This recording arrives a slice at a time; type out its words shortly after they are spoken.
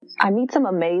I meet some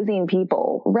amazing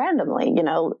people randomly, in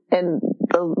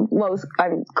the most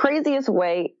craziest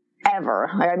way ever.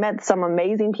 I met some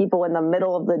amazing people in the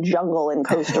middle of the jungle in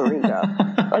Costa Rica.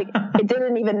 Like, it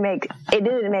didn't make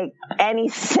any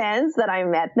sense that I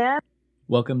met them.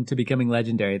 Welcome to Becoming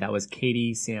Legendary. That was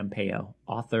Katie Sampaio,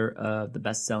 author of the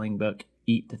best-selling book,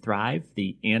 Eat to Thrive,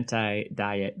 the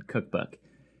anti-diet cookbook.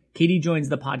 Katie joins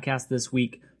the podcast this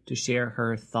week to share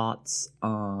her thoughts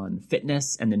on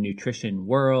fitness and the nutrition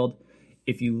world.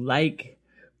 If you like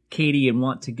Katie and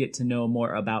want to get to know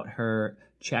more about her,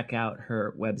 check out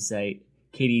her website,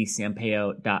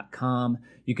 katiesampaio.com.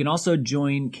 You can also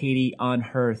join Katie on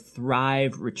her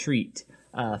Thrive Retreat,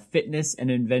 fitness and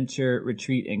adventure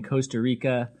retreat in Costa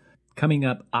Rica, coming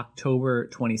up October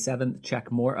 27th.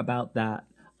 Check more about that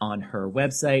on her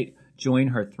website. Join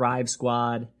her Thrive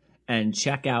Squad and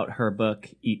check out her book,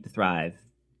 Eat to Thrive.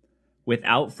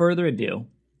 Without further ado,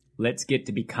 let's get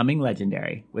to Becoming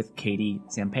Legendary with Katie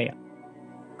Sampaio.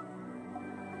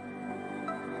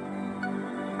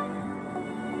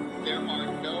 There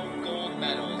are no gold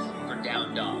medals for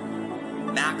Down Dog.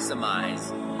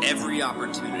 Maximize every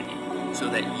opportunity so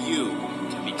that you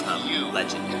can become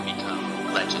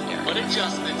legendary. What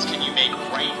adjustments can you make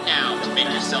right now to make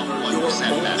yourself 1%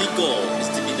 better? Your only goal is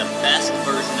to be the best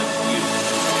version of you.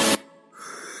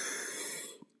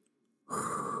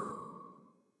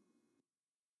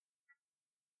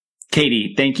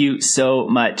 Katie, thank you so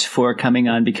much for coming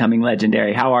on Becoming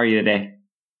Legendary. How are you today?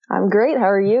 I'm great. How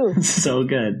are you? So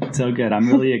good. I'm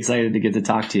really excited to get to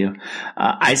talk to you.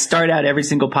 I start out every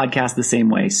single podcast the same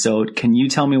way. So can you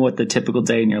tell me what the typical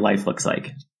day in your life looks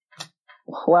like?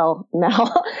 Well,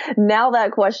 now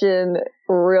that question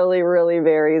really, really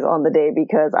varies on the day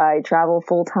because I travel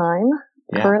full time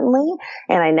currently,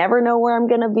 and I never know where I'm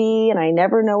going to be, and I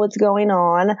never know what's going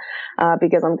on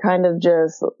because I'm kind of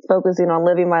just focusing on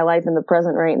living my life in the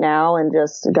present right now and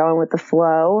just going with the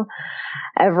flow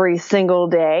every single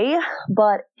day.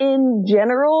 But in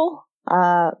general,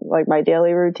 like my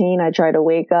daily routine, I try to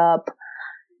wake up,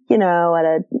 at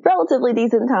a relatively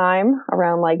decent time,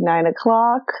 around like 9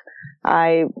 o'clock.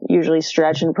 I usually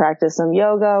stretch and practice some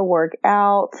yoga, work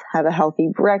out, have a healthy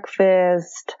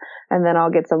breakfast, and then I'll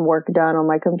get some work done on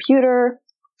my computer.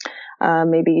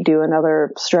 Maybe do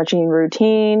another stretching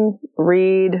routine,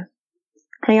 read,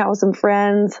 hang out with some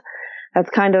friends. That's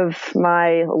kind of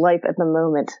my life at the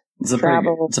moment. It's a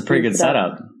pretty good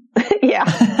setup. Yeah.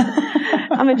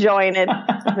 I'm enjoying it.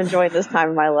 I'm enjoying this time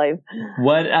of my life.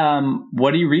 What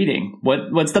are you reading?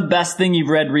 What's the best thing you've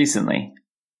read recently?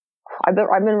 I've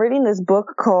been reading this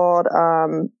book called,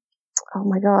 oh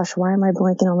my gosh, why am I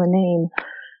blanking on the name?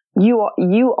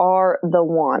 You Are the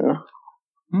One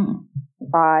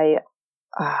by,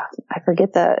 I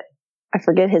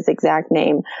forget his exact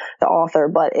name, the author,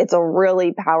 but it's a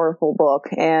really powerful book,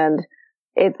 and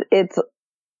it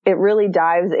really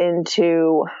dives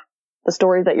into the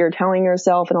stories that you're telling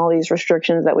yourself and all these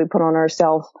restrictions that we put on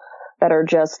ourselves that are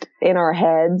just in our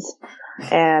heads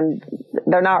and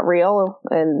they're not real,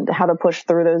 and how to push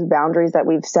through those boundaries that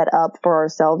we've set up for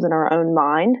ourselves in our own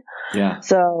mind. Yeah.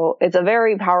 So it's a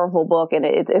very powerful book. And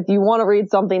if you want to read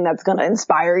something that's going to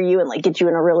inspire you and like get you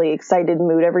in a really excited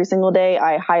mood every single day,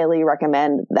 I highly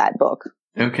recommend that book.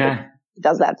 Okay. It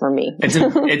does that for me.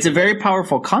 It's a very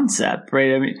powerful concept,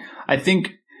 right? I mean, I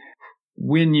think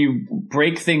when you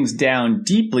break things down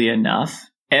deeply enough,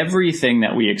 everything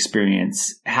that we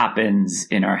experience happens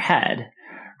in our head,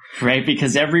 right?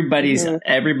 Because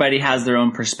everybody has their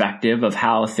own perspective of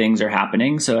how things are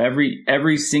happening. So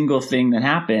every single thing that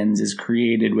happens is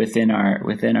created within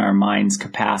our mind's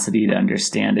capacity to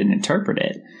understand and interpret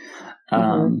it.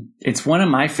 It's one of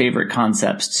my favorite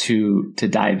concepts to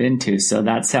dive into. So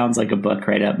that sounds like a book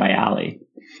right up my alley.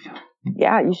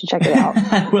 Yeah, you should check it out.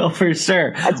 I will, for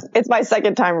sure. It's my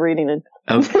second time reading it.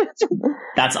 Okay.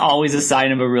 That's always a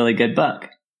sign of a really good book.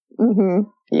 Mm-hmm.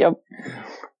 Yep.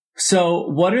 So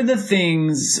what are the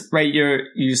things, right?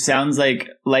 You sounds like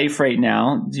life right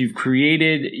now.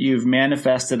 You've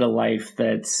manifested a life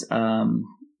that's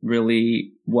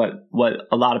really what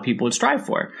a lot of people would strive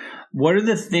for. What are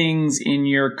the things in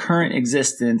your current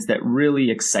existence that really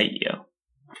excite you?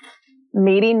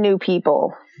 Meeting new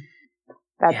people.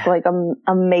 That's like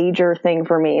a major thing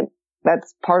for me.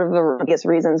 That's part of the biggest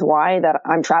reasons why that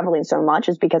I'm traveling so much,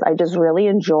 is because I just really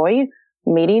enjoy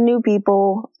meeting new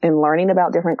people and learning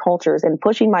about different cultures and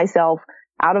pushing myself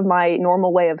out of my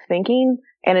normal way of thinking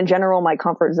and in general my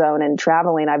comfort zone. And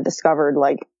traveling, I've discovered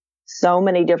like so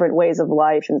many different ways of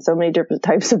life and so many different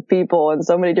types of people and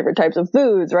so many different types of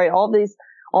foods, right? All this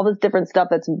different stuff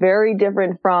that's very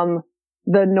different from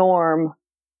the norm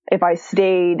if I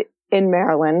stayed in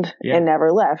Maryland and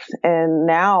never left. And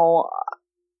now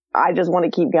I just want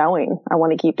to keep going. I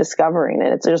want to keep discovering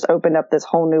it. It's just opened up this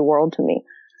whole new world to me.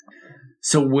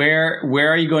 So where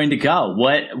are you going to go?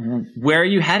 Where are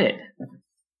you headed?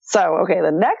 So, okay,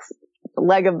 the next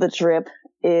leg of the trip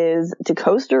is to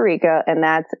Costa Rica, and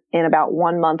that's in about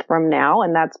 1 month from now.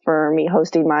 And that's for me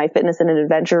hosting my fitness and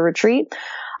adventure retreat.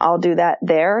 I'll do that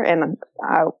there. And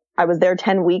I was there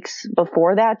 10 weeks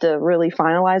before that to really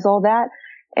finalize all that.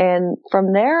 And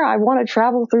from there, I want to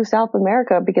travel through South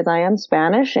America because I am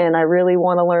Spanish and I really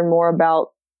want to learn more about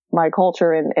my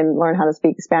culture and learn how to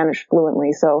speak Spanish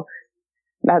fluently. So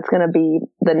that's going to be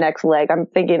the next leg. I'm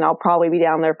thinking I'll probably be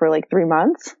down there for like 3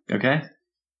 months. Okay.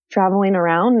 Traveling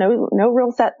around. No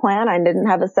real set plan. I didn't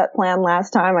have a set plan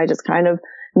last time. I just kind of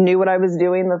knew what I was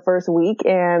doing the first week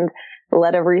and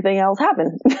let everything else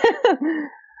happen.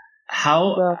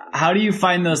 How do you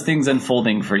find those things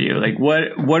unfolding for you? Like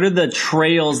what are the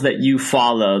trails that you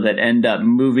follow that end up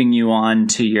moving you on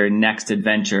to your next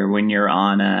adventure when you're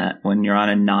on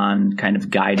a non kind of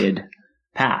guided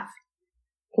path?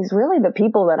 It's really the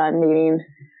people that I'm meeting,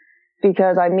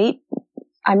 because I meet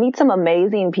some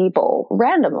amazing people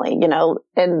randomly, in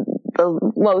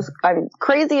the most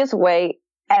craziest way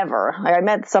ever. Like, I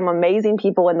met some amazing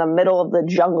people in the middle of the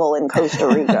jungle in Costa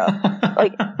Rica.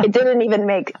 Like it didn't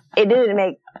make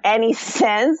any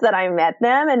sense that I met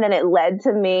them. And then it led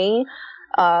to me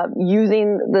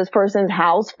using this person's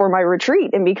house for my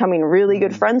retreat and becoming really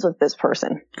good friends with this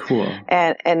person. Cool.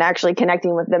 And actually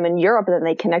connecting with them in Europe. And then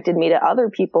they connected me to other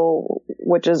people,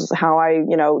 which is how I,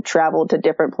 traveled to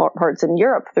different parts in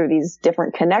Europe through these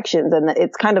different connections. And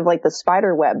it's kind of like the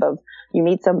spider web of you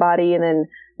meet somebody and then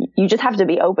you just have to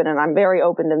be open. And I'm very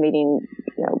open to meeting,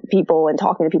 people and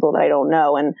talking to people that I don't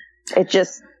know. And it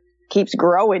just keeps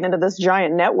growing into this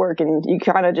giant network. And you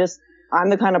kind of I'm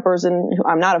the kind of person who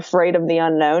I'm not afraid of the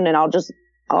unknown, and I'll just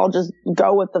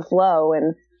go with the flow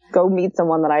and go meet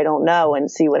someone that I don't know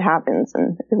and see what happens.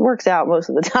 And it works out most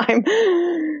of the time.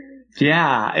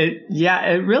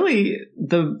 It really,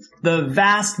 the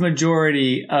vast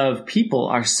majority of people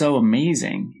are so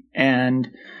amazing. And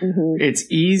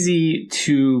it's easy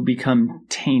to become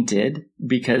tainted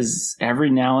because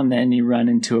every now and then you run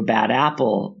into a bad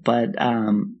apple. But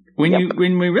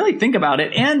when we really think about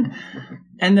it, and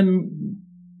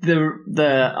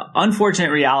the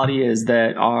unfortunate reality is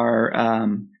that our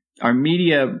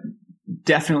media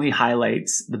definitely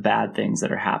highlights the bad things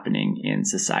that are happening in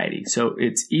society. So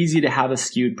it's easy to have a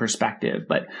skewed perspective.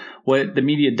 But what the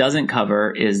media doesn't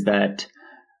cover is that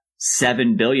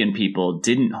 7 billion people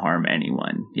didn't harm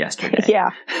anyone yesterday.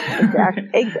 Yeah, exactly.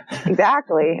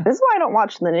 This is why I don't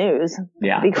watch the news.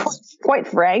 Yeah. To be quite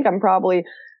frank, I'm probably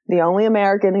the only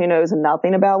American who knows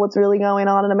nothing about what's really going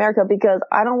on in America, because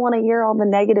I don't want to hear all the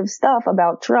negative stuff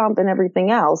about Trump and everything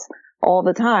else all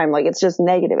the time. Like, it's just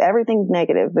negative. Everything's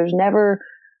negative. There's never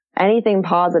anything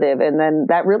positive. And then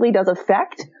that really does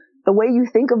affect the way you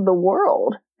think of the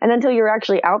world. And until you're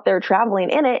actually out there traveling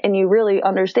in it and you really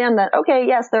understand that, okay,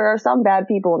 yes, there are some bad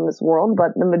people in this world,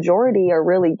 but the majority are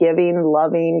really giving,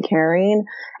 loving, caring.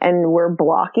 And we're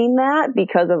blocking that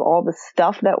because of all the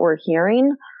stuff that we're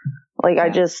hearing. Like,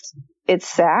 it's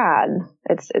sad.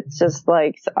 It's just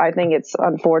like, I think it's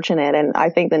unfortunate. And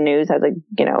I think the news has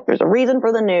there's a reason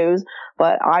for the news,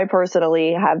 but I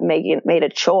personally have made a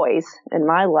choice in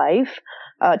my life,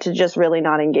 to just really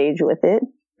not engage with it,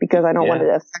 because I don't want it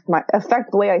to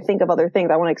affect the way I think of other things.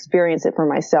 I want to experience it for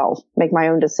myself, make my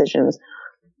own decisions.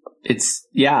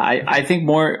 I think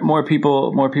more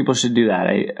people should do that.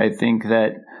 I think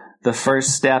that the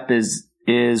first step is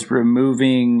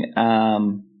removing,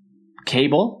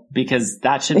 cable, because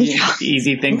that should be an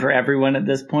easy thing for everyone at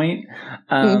this point.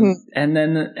 And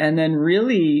then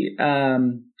really,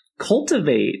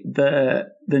 cultivate the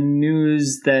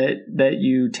news that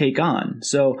you take on.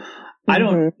 So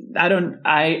I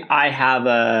have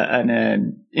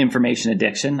an information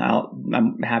addiction.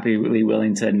 I'm happily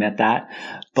willing to admit that,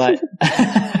 but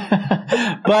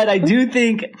but I do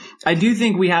think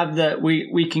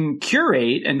we can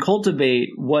curate and cultivate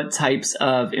what types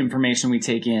of information we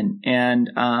take in, and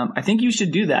I think you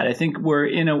should do that. I think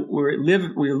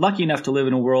we're lucky enough to live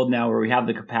in a world now where we have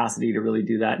the capacity to really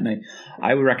do that, and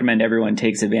I would recommend everyone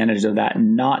takes advantage of that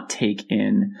and not take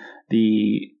in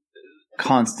the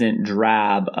constant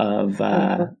drab of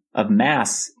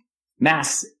mass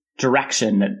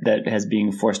direction that has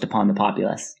been forced upon the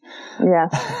populace. Yeah.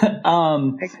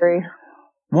 I agree.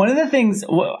 One of the things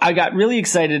I got really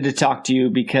excited to talk to you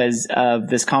because of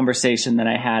this conversation that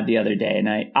I had the other day, and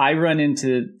I run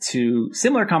into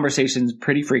similar conversations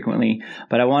pretty frequently,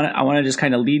 but I want to just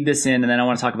kind of lead this in, and then I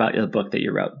want to talk about the book that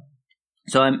you wrote.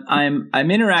 So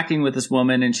I'm interacting with this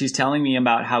woman, and she's telling me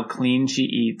about how clean she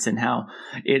eats and how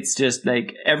it's just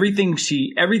like everything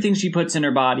she puts in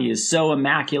her body is so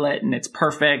immaculate and it's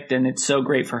perfect and it's so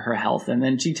great for her health. And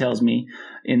then she tells me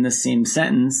in the same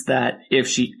sentence that if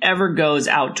she ever goes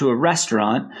out to a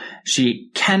restaurant, she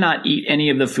cannot eat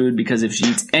any of the food because if she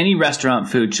eats any restaurant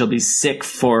food, she'll be sick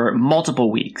for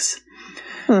multiple weeks.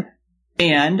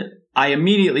 And I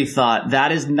immediately thought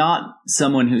that is not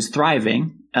someone who's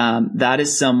thriving. That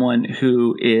is someone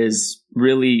who is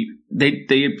really,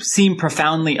 they seem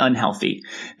profoundly unhealthy,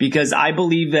 because I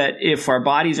believe that if our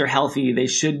bodies are healthy, they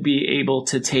should be able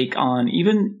to take on,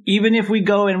 even if we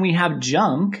go and we have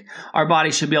junk, our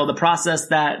body should be able to process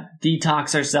that,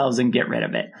 detox ourselves and get rid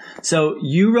of it. So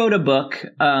you wrote a book,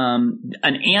 an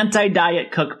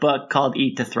anti-diet cookbook called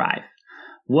Eat to Thrive.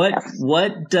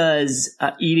 What does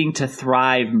eating to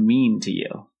thrive mean to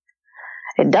you?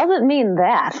 It doesn't mean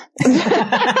that.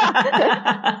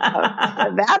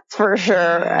 That's for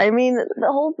sure. I mean, the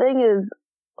whole thing is,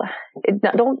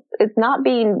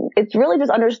 it's really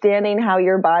just understanding how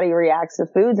your body reacts to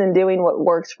foods and doing what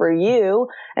works for you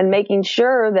and making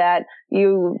sure that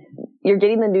you're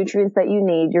getting the nutrients that you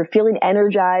need. You're feeling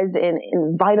energized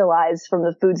and vitalized from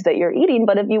the foods that you're eating.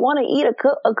 But if you want to eat a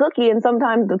cookie and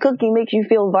sometimes the cookie makes you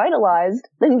feel vitalized,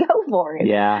 then go for it.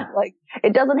 Yeah. Like,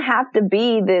 it doesn't have to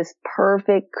be this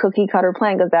perfect cookie cutter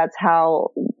plan, because that's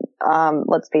how,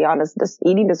 let's be honest,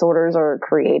 eating disorders are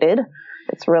created.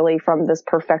 It's really from this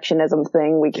perfectionism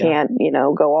thing. We can't,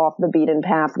 go off the beaten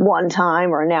path one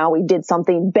time, or now we did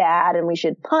something bad and we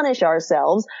should punish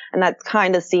ourselves. And that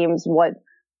kind of seems what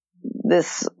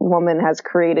this woman has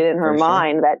created in her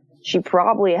mind, that she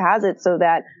probably has it so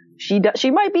that she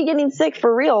might be getting sick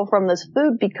for real from this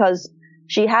food, because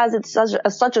she has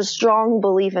such a strong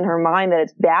belief in her mind that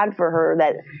it's bad for her,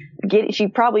 that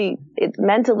it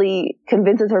mentally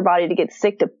convinces her body to get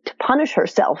sick to punish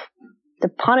herself, to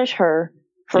punish her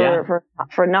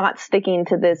for not sticking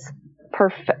to this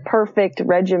perfect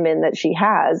regimen that she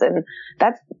has. And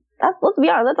that's, let's be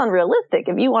honest, that's unrealistic.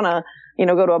 If you want to,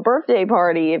 go to a birthday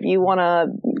party, if you want to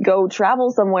go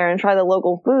travel somewhere and try the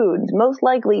local foods, most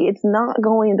likely it's not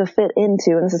going to fit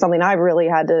into, and this is something I've really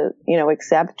had to,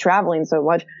 accept traveling so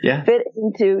much, fit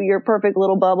into your perfect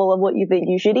little bubble of what you think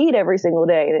you should eat every single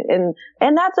day.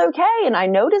 And that's okay. And I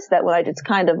noticed that when I just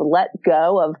kind of let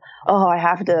go of, I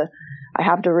have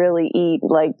to really eat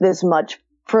like this much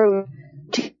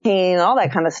protein, all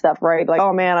that kind of stuff, right? Like,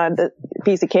 oh man, a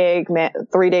piece of cake,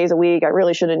 3 days a week, I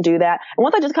really shouldn't do that. And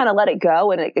once I just kind of let it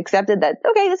go and accepted that,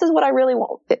 okay, this is what I really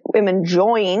am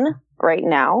enjoying right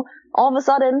now, all of a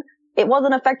sudden it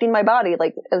wasn't affecting my body.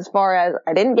 Like, as far as,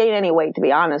 I didn't gain any weight, to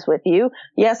be honest with you.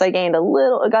 Yes, I got a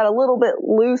little bit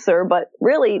looser, but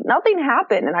really nothing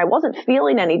happened, and I wasn't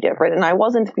feeling any different, and I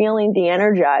wasn't feeling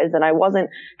de-energized, and I wasn't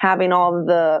having all of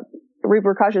the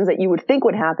repercussions that you would think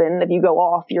would happen if you go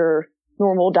off your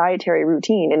normal dietary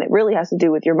routine. And it really has to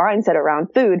do with your mindset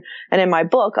around food. And in my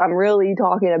book, I'm really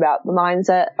talking about the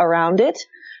mindset around it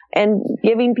and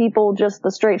giving people just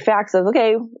the straight facts of,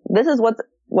 okay, this is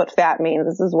what fat means.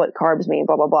 This is what carbs mean,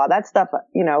 blah, blah, blah. That stuff,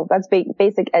 that's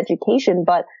basic education,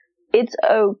 but it's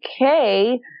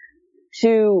okay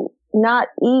to not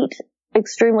eat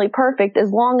extremely perfect,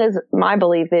 as long as my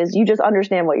belief is you just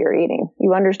understand what you're eating.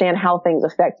 You understand how things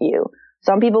affect you.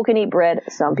 Some people can eat bread.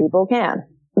 Some people can.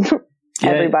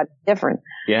 Everybody's different.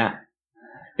 Yeah.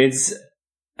 It's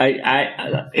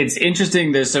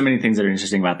interesting. There's so many things that are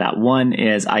interesting about that. One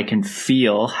is I can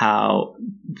feel how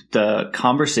the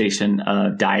conversation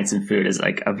of diets and food is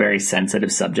like a very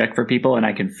sensitive subject for people. And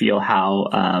I can feel how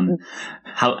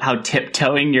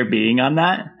tiptoeing you're being on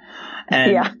that.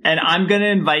 And I'm going to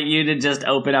invite you to just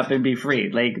open up and be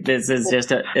free. Like, this is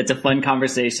just it's a fun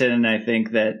conversation. And I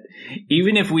think that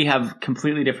even if we have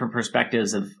completely different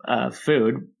perspectives of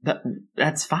food,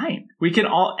 that's fine.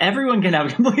 Everyone can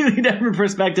have completely different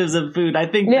perspectives of food. I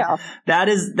think that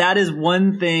is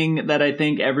one thing that I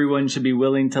think everyone should be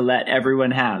willing to let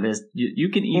everyone have, is you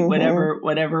can eat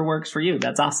whatever works for you.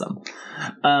 That's awesome.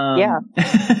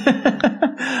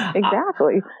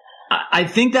 Exactly. I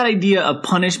think that idea of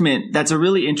punishment, that's a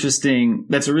really interesting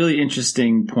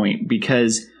point,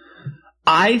 because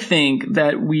I think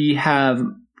that we have,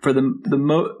 for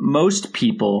most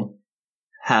people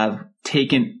have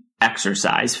taken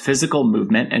exercise, physical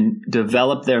movement, and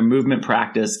developed their movement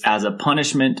practice as a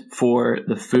punishment for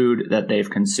the food that they've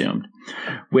consumed,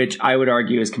 which I would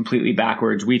argue is completely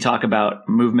backwards. We talk about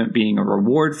movement being a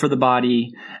reward for the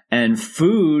body, and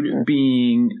food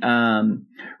being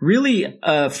really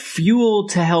a fuel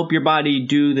to help your body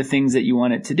do the things that you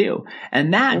want it to do.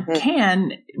 And that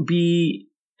can be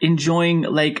enjoying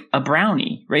like a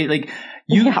brownie, right? Like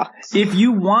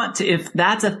if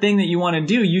that's a thing that you want to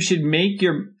do, you should make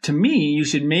your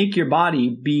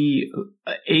body be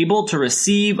able to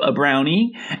receive a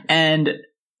brownie and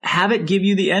have it give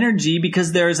you the energy,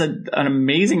 because there's an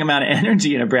amazing amount of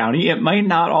energy in a brownie. It might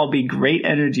not all be great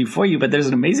energy for you, but there's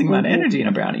an amazing amount of energy in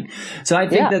a brownie. So I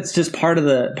think that's just part of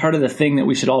the thing that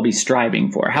we should all be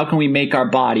striving for. How can we make our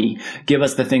body give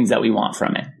us the things that we want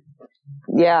from it?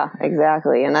 Yeah,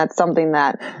 exactly. And that's something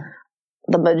that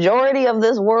the majority of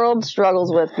this world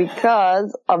struggles with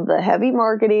because of the heavy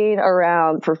marketing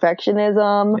around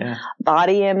perfectionism,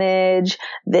 body image.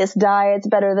 This diet's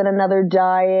better than another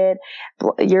diet.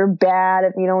 You're bad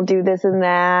if you don't do this and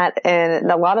that.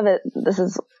 And a lot of it,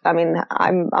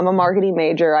 I'm a marketing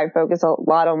major. I focus a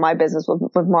lot on my business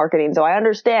with marketing. So I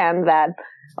understand that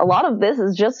a lot of this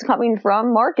is just coming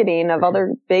from marketing of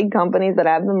other big companies that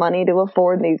have the money to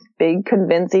afford these big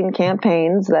convincing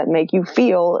campaigns that make you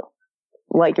feel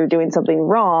like you're doing something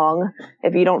wrong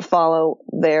if you don't follow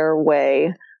their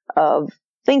way of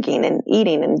thinking and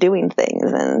eating and doing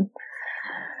things. And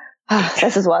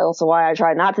this is why I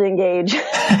try not to engage with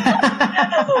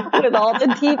all the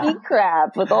TV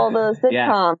crap, with all the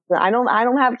sitcoms. Yeah. I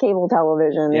don't have cable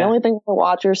television. The only thing I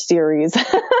watch are series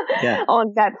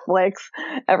on Netflix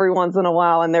every once in a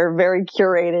while, and they're very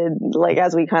curated, like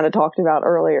as we kind of talked about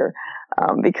earlier,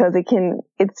 because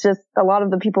it's just a lot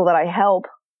of the people that I help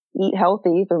eat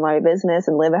healthy through my business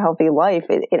and live a healthy life.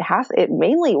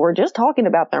 Mainly we're just talking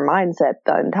about their mindset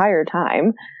the entire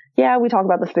time. Yeah, we talk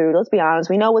about the food. Let's be honest.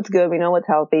 We know what's good. We know what's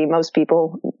healthy. Most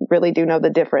people really do know the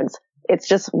difference. It's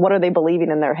just, what are they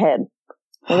believing in their head?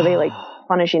 What are they like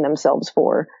punishing themselves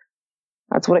for?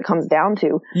 That's what it comes down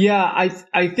to. Yeah,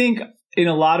 I think in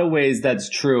a lot of ways that's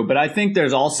true, but I think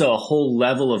there's also a whole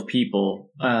level of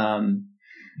people,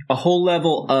 a whole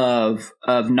level of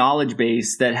knowledge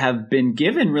base that have been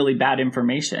given really bad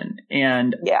information.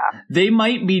 And they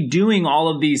might be doing all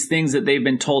of these things that they've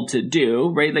been told to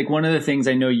do, right? Like one of the things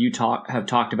I know you have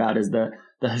talked about is the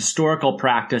historical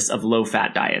practice of low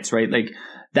fat diets, right? Like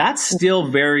that's still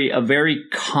a very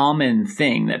common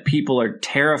thing, that people are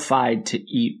terrified to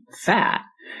eat fat.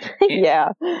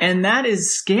 And that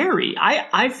is scary.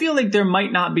 I feel like there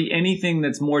might not be anything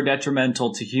that's more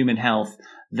detrimental to human health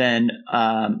than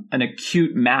an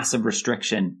acute massive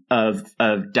restriction of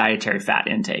dietary fat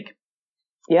intake.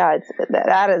 Yeah,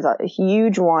 that is a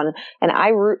huge one. And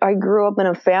I grew up in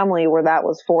a family where that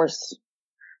was forced.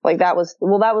 Like that was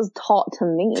taught to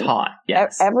me.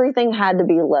 Yes. Everything had to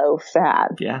be low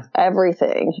fat. Yeah.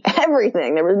 Everything.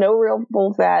 There was no real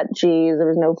full fat cheese. There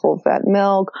was no full fat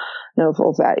milk, no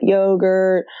full fat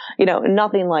yogurt,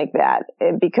 nothing like that.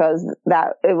 Because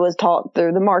it was taught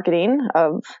through the marketing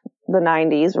of the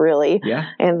 90s, really.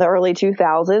 Yeah. And the early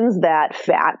 2000s, that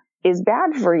fat is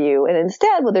bad for you. And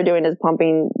instead, what they're doing is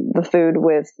pumping the food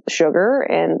with sugar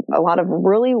and a lot of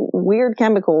really weird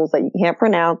chemicals that you can't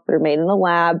pronounce that are made in the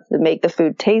lab that make the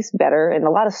food taste better, and a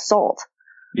lot of salt.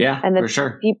 Yeah, and for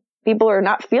sure. People are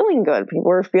not feeling good. People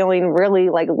are feeling really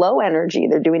like low energy.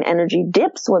 They're doing energy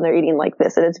dips when they're eating like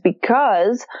this. And it's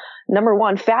because, number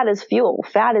one, fat is fuel.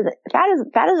 Fat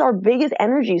is our biggest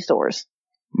energy source.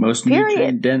 Most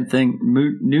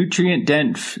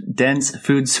nutrient-dense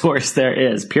food source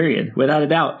there is, period. Without a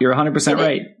doubt. You're 100%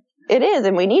 right. It is,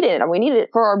 and we need it. And we need it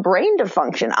for our brain to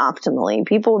function optimally.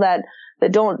 People that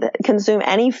don't consume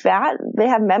any fat, they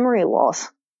have memory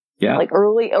loss. Yeah. Like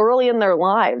early in their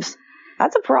lives.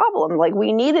 That's a problem. Like,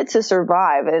 we need it to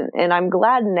survive. And I'm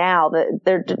glad now that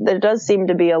there does seem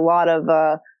to be a lot of,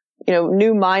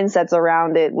 new mindsets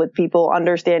around it, with people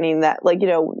understanding that,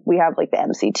 we have like the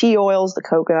MCT oils, the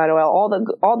coconut oil,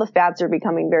 all the fats are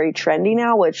becoming very trendy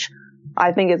now, which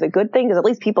I think is a good thing, because at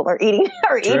least people are eating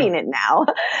it now.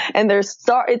 And it's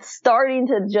starting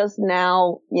to just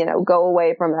now, go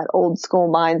away from that old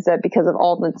school mindset because of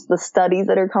all the studies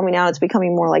that are coming out. It's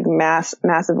becoming more like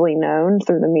massively known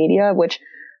through the media, which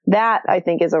that I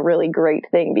think is a really great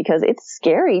thing, because it's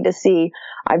scary to see,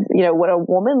 when a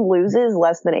woman loses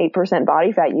less than 8%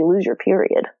 body fat, you lose your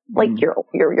period. Like your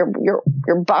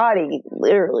body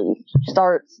literally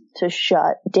starts to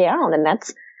shut down. And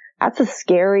that's a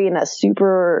scary and a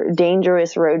super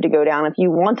dangerous road to go down if you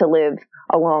want to live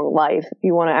a long life, if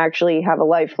you want to actually have a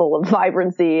life full of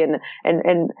vibrancy and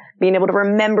being able to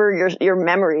remember your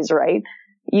memories, right?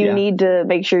 You need to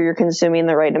make sure you're consuming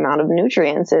the right amount of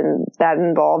nutrients, and that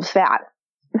involves fat.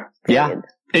 Yeah.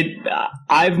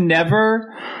 I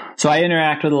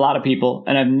interact with a lot of people,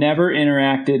 and I've never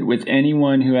interacted with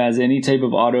anyone who has any type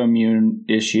of autoimmune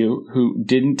issue who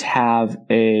didn't have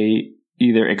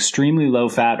either extremely low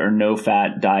fat or no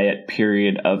fat diet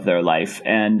period of their life.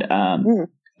 And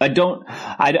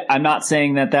I'm not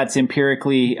saying that that's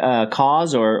empirically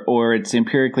cause or it's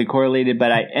empirically correlated,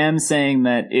 but I am saying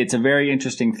that it's a very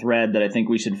interesting thread that I think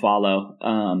we should follow.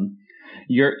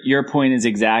 Your point is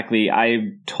exactly,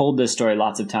 I've told this story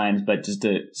lots of times, but just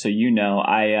so you know,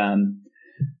 I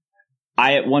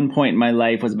at one point in my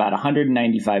life was about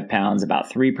 195 pounds,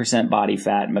 about 3% body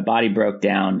fat. My body broke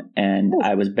down and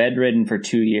I was bedridden for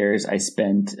 2 years. I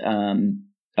spent,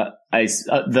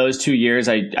 those 2 years,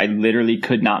 I literally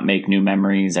could not make new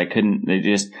memories.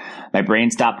 My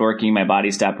brain stopped working, my body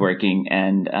stopped working.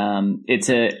 And, it's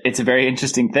a very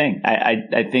interesting thing.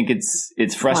 I think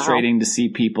it's frustrating to see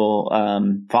people,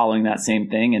 following that same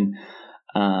thing. And,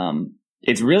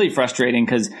 it's really frustrating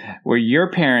because where your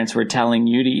parents were telling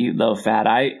you to eat low fat,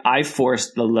 I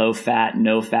forced the low fat,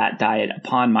 no fat diet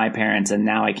upon my parents, and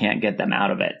now I can't get them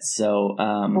out of it. So,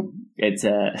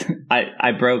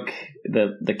 I broke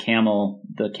the camel,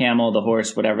 the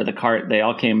horse, whatever, the cart,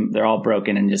 they're all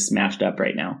broken and just smashed up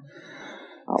right now.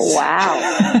 Oh, wow.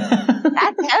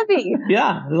 That's heavy.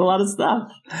 Yeah, there's a lot of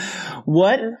stuff.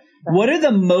 What are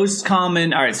the most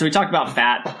common, all right, so we talked about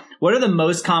fat. What are the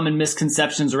most common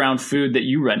misconceptions around food that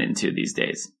you run into these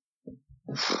days?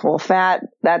 Well, fat,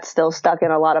 that's still stuck in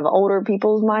a lot of older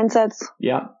people's mindsets.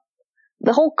 Yeah.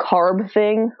 The whole carb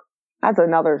thing, that's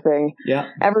another thing. Yeah.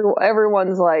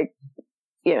 Everyone's like,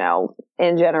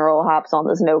 in general hops on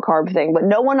this no carb thing, but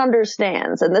no one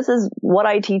understands. And this is what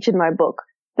I teach in my book,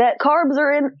 that carbs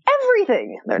are in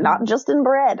everything. They're not just in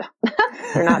bread.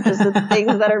 They're not just in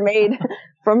things that are made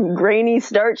from grainy,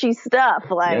 starchy stuff.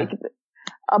 Like,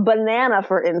 a banana,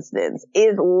 for instance,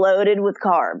 is loaded with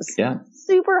carbs. Yeah.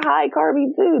 Super high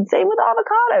carby food. Same with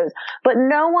avocados. But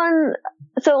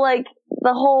so like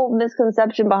the whole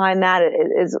misconception behind that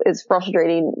is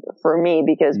frustrating for me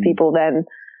because people then,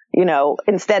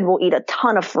 instead will eat a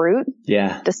ton of fruit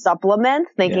to supplement,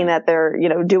 thinking that they're,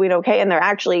 doing okay. And they're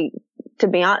actually, to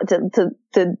be honest, to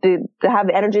have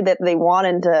the energy that they want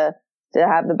and to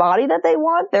have the body that they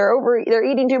want, they're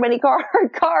eating too many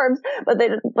carbs, but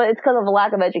it's because of a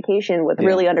lack of education with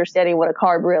really understanding what a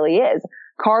carb really is.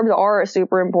 Carbs are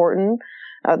super important.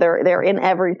 They're in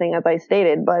everything, as I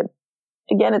stated, but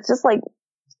again, it's just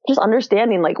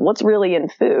understanding like what's really in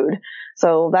food.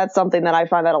 So that's something that I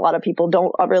find that a lot of people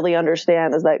don't really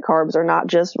understand, is that carbs are not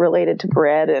just related to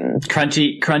bread and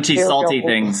crunchy, salty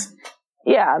things.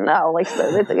 Yeah, no, like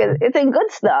it's in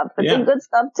good stuff. It's in good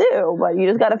stuff too, but you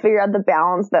just got to figure out the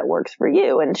balance that works for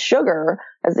you. And sugar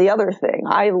is the other thing.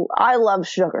 I love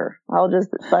sugar. I'll just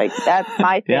that's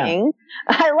my thing.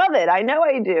 I love it. I know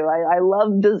I do. I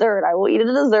love dessert. I will eat a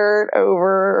dessert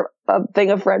over a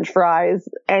thing of French fries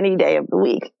any day of the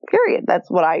week. Period. That's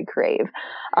what I crave.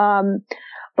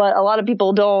 But a lot of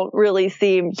people don't really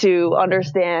seem to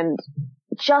understand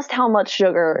just how much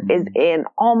sugar is in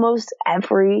almost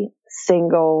every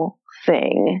single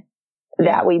thing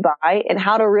that we buy, and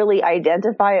how to really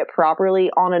identify it properly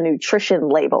on a nutrition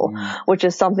label, which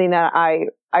is something that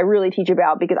I really teach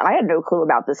about, because I had no clue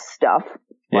about this stuff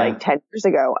like 10 years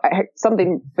ago. I had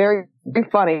something very, very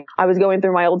funny. I was going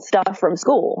through my old stuff from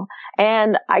school,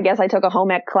 and I guess I took a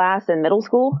home ec class in middle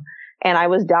school, and I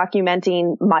was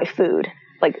documenting my food,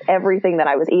 like everything that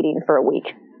I was eating for a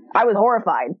week. I was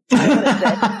horrified.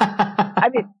 I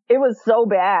mean, it was so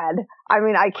bad. I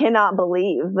mean, I cannot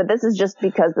believe, but this is just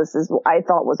because this is what I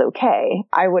thought was okay.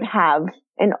 I would have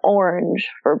an orange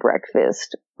for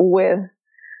breakfast with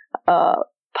a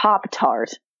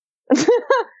Pop-Tart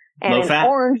and an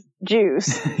orange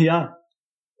juice. Yeah.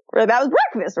 That was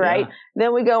breakfast, right? Yeah.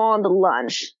 Then we go on to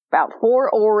lunch. About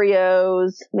 4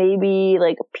 Oreos, maybe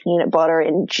like a peanut butter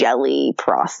and jelly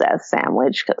processed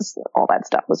sandwich, because all that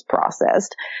stuff was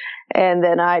processed. And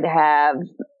then I'd have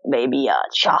maybe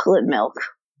chocolate milk.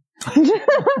 and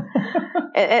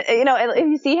if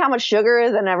you see how much sugar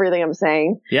is in everything I'm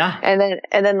saying. Yeah. And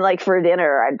then like for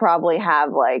dinner, I'd probably have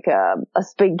like a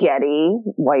spaghetti,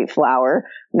 white flour,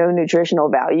 no nutritional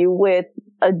value, with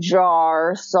a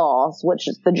jar sauce, which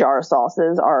the jar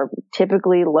sauces are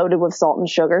typically loaded with salt and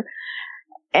sugar,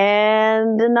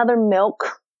 and another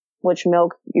milk, which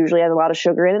milk usually has a lot of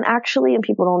sugar in it, actually, and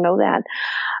people don't know that.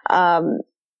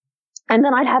 And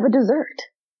then I'd have a dessert.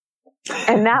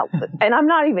 And I'm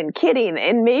not even kidding.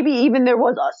 And maybe even there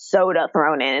was a soda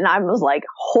thrown in, and I was like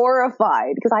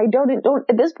horrified, because I don't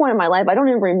at this point in my life, I don't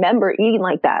even remember eating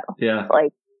like that. Yeah.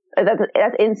 Like,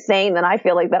 that's insane that I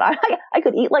feel like that I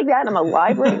could eat like that and I'm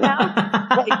alive right now.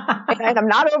 And I'm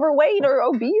not overweight or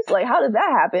obese. Like, how did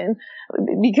that happen?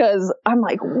 Because I'm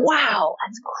like, wow,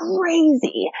 that's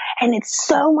crazy. And it's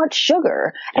so much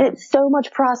sugar and it's so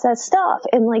much processed stuff.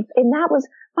 And that was,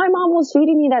 my mom was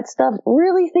feeding me that stuff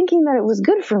really thinking that it was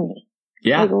good for me.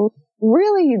 Yeah. Like,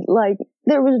 really, like,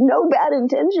 there was no bad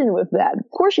intention with that. Of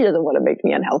course she doesn't want to make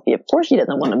me unhealthy. Of course she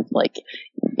doesn't want to, like,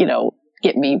 you know,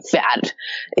 get me fat.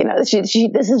 You know, this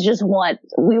is just what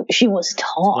she was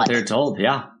taught. What they're told,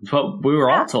 yeah. It's what we were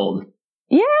all told.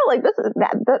 Yeah, like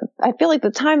I feel like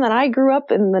the time that I grew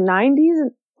up in the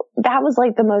 90s, that was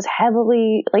like the most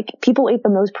heavily, like, people ate the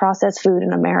most processed food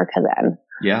in America then.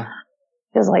 Yeah.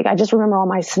 Because, like, I just remember all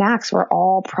my snacks were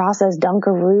all processed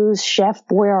Dunkaroos, Chef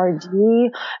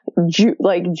Boyardee,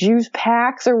 juice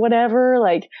packs or whatever,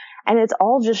 like, and it's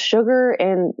all just sugar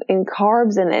and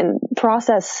carbs and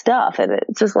processed stuff. And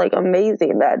it's just, like,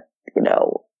 amazing that, you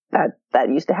know, that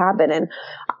used to happen. And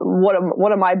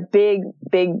one of my big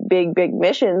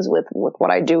missions with what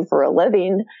I do for a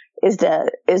living is to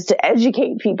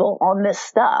educate people on this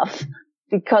stuff.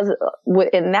 Because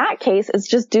in that case, it's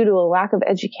just due to a lack of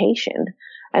education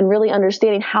and really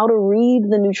understanding how to read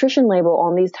the nutrition label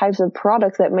on these types of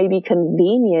products that may be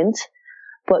convenient,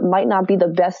 but might not be the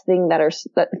best thing that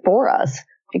for us,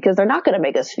 because they're not going to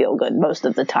make us feel good most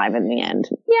of the time in the end.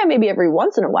 Yeah, maybe every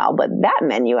once in a while, but that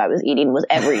menu I was eating was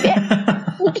every day.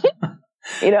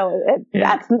 You know,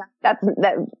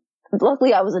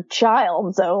 luckily I was a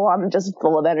child, so I'm just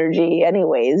full of energy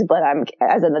anyways, but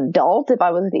as an adult, if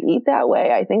I was to eat that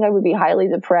way, I think I would be highly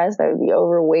depressed. I would be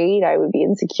overweight. I would be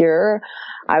insecure.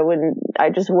 I wouldn't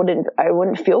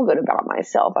feel good about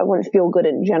myself. I wouldn't feel good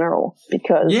in general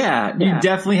because. Yeah, you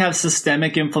definitely have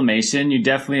systemic inflammation. You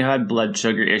definitely had blood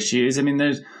sugar issues. I mean,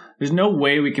 there's no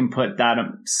way we can put that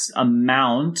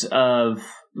amount of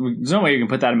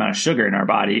sugar in our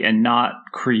body and not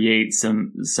create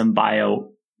some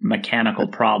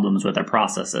biomechanical problems with our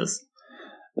processes.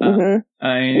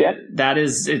 That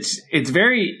is, it's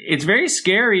very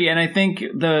scary. And I think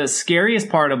the scariest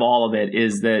part of all of it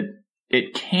is that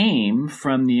it came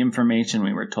from the information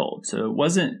we were told. So it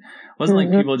wasn't like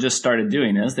people just started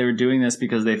doing this. They were doing this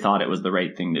because they thought it was the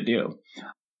right thing to do.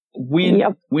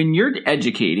 When you're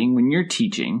educating, when you're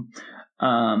teaching,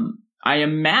 I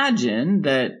imagine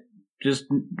that, just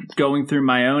going through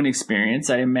my own experience,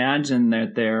 I imagine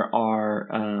that there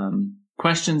are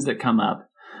questions that come up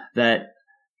that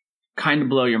kind of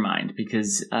blow your mind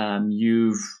because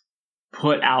you've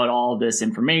put out all this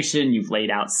information, you've laid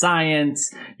out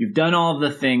science, you've done all of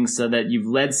the things so that you've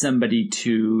led somebody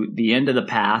to the end of the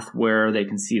path where they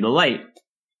can see the light.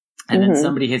 And then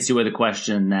somebody hits you with a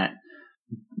question that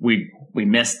we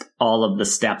missed all of the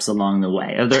steps along the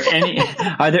way. Are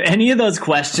there any of those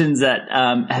questions that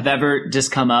have ever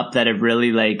just come up that have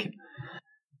really, like,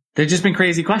 they've just been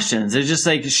crazy questions? They're just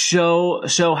like show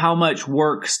how much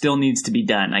work still needs to be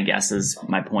done, I guess, is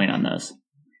my point on those.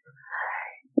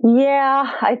 Yeah,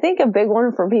 I think a big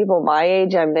one for people my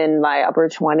age, I'm in my upper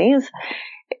 20s.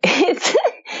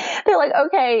 They're like,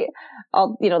 okay,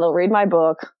 they'll read my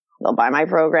book, they'll buy my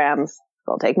programs,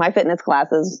 they'll take my fitness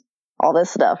classes, all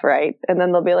this stuff, right? And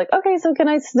then they'll be like, okay, so can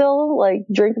I still, like,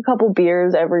 drink a couple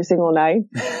beers every single night?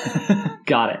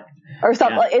 Got it. Or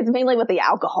something. Yeah. It's mainly with the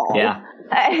alcohol. Yeah.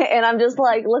 And I'm just,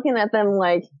 like, looking at them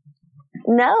like,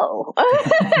 no.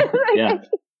 Yeah.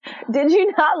 Did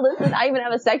you not listen? I even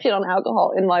have a section on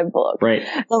alcohol in my book. Right.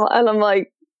 And I'm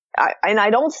like, I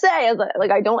don't say,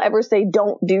 I don't ever say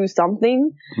don't do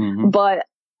something, but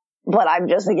I'm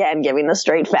just, again, giving the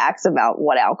straight facts about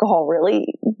what alcohol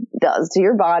really does to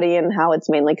your body and how it's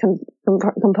mainly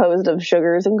composed of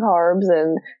sugars and carbs,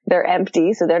 and they're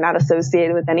empty, so they're not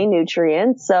associated with any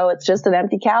nutrients. So it's just an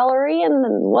empty calorie and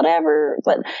whatever.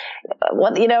 But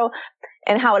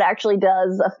and how it actually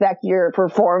does affect your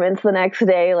performance the next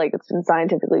day. Like, it's been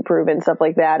scientifically proven, stuff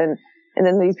like that. And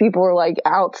then these people are, like,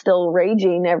 out still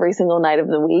raging every single night of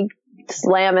the week,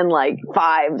 slamming like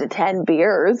 5 to 10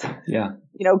 beers. Yeah.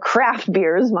 Craft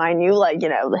beers, mind you, like,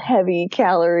 the heavy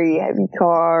calorie, heavy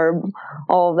carb,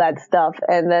 all of that stuff.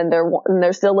 And then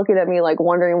they're still looking at me like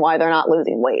wondering why they're not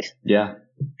losing weight. Yeah.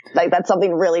 Like, that's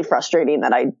something really frustrating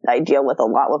that I deal with a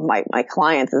lot with my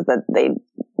clients, is that they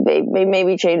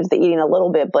maybe change the eating a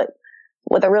little bit, but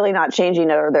what they're really not changing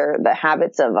are the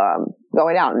habits of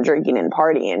going out and drinking and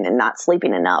partying and not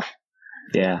sleeping enough.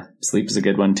 Yeah, sleep is a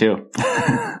good one too.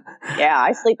 Yeah,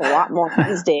 I sleep a lot more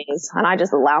these days, and I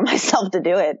just allow myself to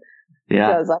do it. Yeah,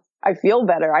 because I feel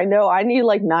better. I know I need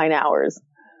like 9 hours.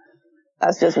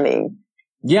 That's just me.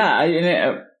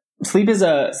 Yeah, sleep is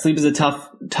a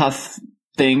tough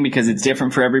thing because it's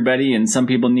different for everybody, and some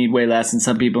people need way less, and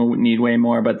some people need way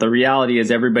more. But the reality is,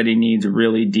 everybody needs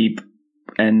really deep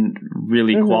and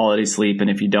really quality sleep, and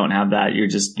if you don't have that,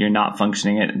 you're not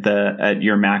functioning at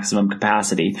your maximum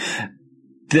capacity.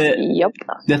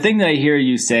 The thing that I hear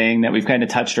you saying that we've kind of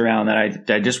touched around that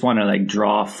I just want to like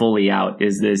draw fully out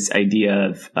is this idea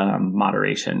of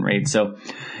moderation, right? So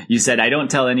you said, I don't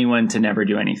tell anyone to never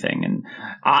do anything. And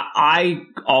I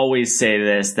always say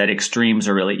this, that extremes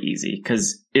are really easy,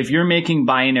 because if you're making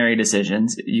binary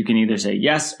decisions, you can either say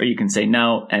yes or you can say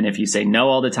no. And if you say no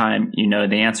all the time, you know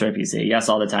the answer. If you say yes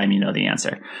all the time, you know the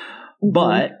answer.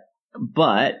 Mm-hmm.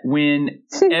 But when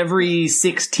every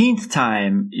 16th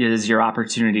time is your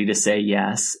opportunity to say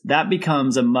yes, that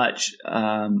becomes a much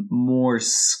more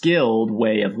skilled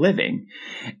way of living.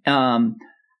 And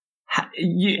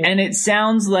it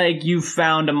sounds like you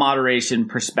found a moderation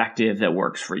perspective that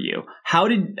works for you. How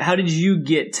did you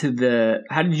get to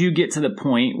the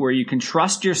point where you can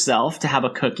trust yourself to have a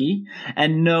cookie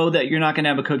and know that you're not going to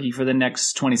have a cookie for the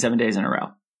next 27 days in a row?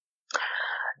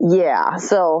 Yeah,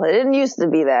 so it didn't used to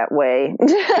be that way.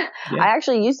 Yeah. I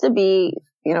actually used to be,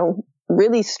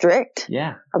 really strict.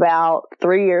 Yeah. About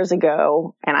 3 years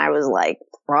ago, and I was like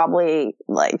probably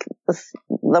like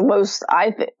the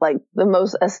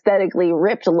most aesthetically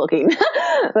ripped looking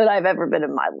that I've ever been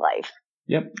in my life.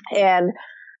 Yep. And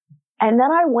then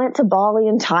I went to Bali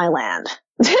and Thailand.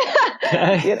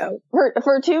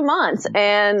 For 2 months,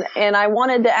 and I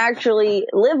wanted to actually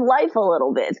live life a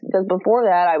little bit, because before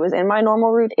that I was in my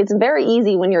normal routine. It's very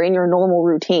easy when you're in your normal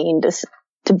routine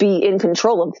to be in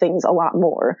control of things a lot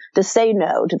more, to say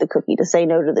no to the cookie, to say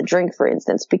no to the drink, for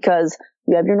instance, because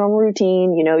you have your normal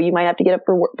routine. You might have to get up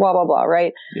for work, blah blah blah,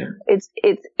 right? Yeah. It's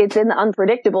in the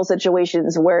unpredictable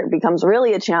situations where it becomes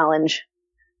really a challenge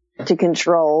to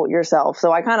control yourself.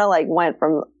 So I kind of like went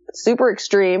from super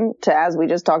extreme to, as we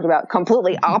just talked about,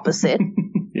 completely opposite.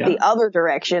 Yeah. The other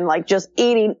direction, like just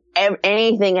eating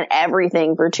anything and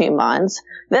everything for 2 months.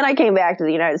 Then I came back to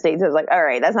the United States. I was like, all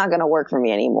right, that's not going to work for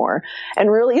me anymore, and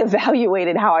really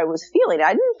evaluated how I was feeling.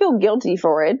 I didn't feel guilty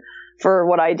for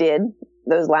what I did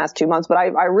those last 2 months, but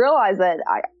I realized that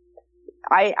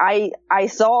I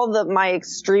saw my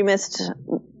extremist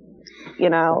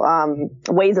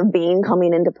ways of being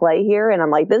coming into play here. And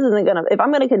I'm like, if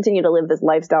I'm going to continue to live this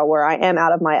lifestyle where I am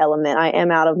out of my element, I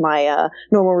am out of my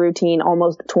normal routine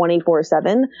almost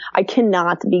 24/7, I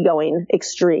cannot be going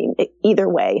extreme either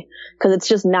way, because it's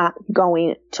just not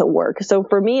going to work. So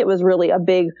for me, it was really a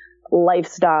big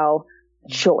lifestyle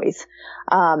choice.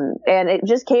 And it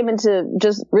just came into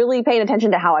just really paying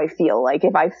attention to how I feel. Like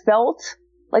if I felt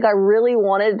like I really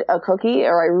wanted a cookie,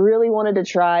 or I really wanted to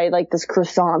try like this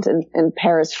croissant in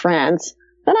Paris, France,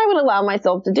 then I would allow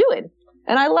myself to do it.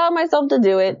 And I allowed myself to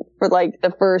do it for like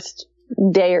the first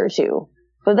day or two.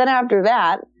 But then after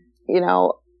that,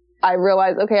 I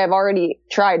realized, okay, I've already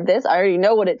tried this. I already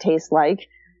know what it tastes like.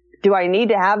 Do I need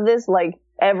to have this like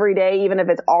every day, even if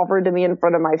it's offered to me in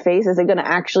front of my face? Is it going to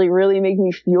actually really make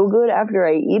me feel good after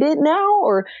I eat it now?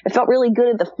 Or it felt really good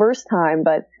at the first time,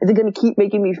 but is it going to keep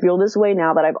making me feel this way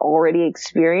now that I've already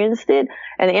experienced it?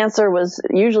 And the answer was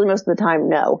usually most of the time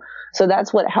no. So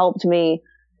that's what helped me.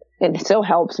 It still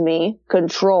helps me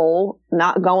control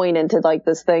not going into like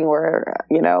this thing where,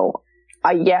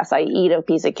 I eat a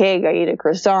piece of cake, I eat a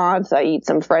croissant, I eat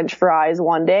some French fries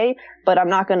one day, but I'm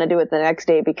not going to do it the next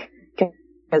day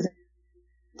because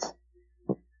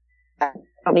I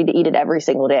don't need to eat it every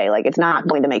single day. Like, it's not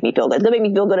going to make me feel good. It's going to make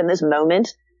me feel good in this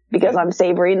moment because I'm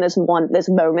savoring this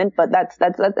moment, but that's,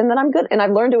 and then I'm good. And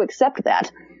I've learned to accept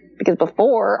that, because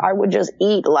before I would just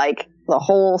eat like the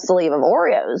whole sleeve of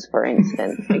Oreos, for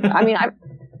instance. I mean,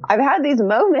 I've had these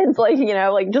moments like,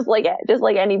 just like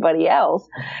anybody else.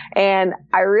 And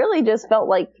I really just felt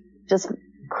like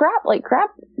crap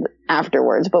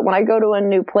afterwards. But when I go to a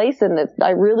new place and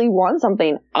I really want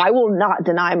something, I will not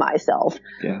deny myself.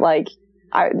 Yeah.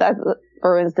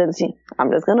 For instance,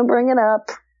 I'm just going to bring it up.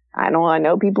 I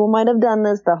know people might have done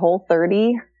this, the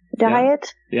Whole30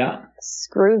 diet. Yeah.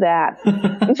 Screw that.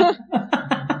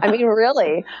 I mean,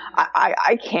 really,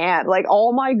 I can't. Like,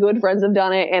 all my good friends have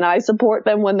done it, and I support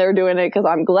them when they're doing it, because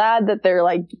I'm glad that they're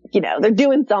like, they're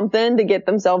doing something to get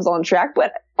themselves on track.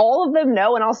 But all of them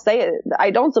know, and I'll say it,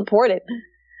 I don't support it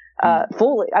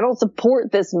fully. I don't support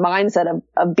this mindset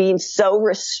of being so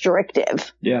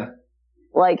restrictive. Yeah.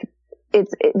 Like,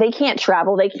 they can't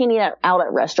travel. They can't eat out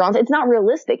at restaurants. It's not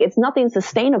realistic. It's nothing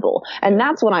sustainable. And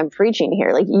that's what I'm preaching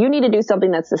here. Like, you need to do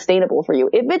something that's sustainable for you.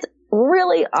 If it's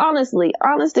really, honest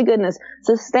to goodness,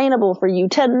 sustainable for you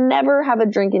to never have a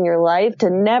drink in your life, to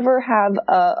never have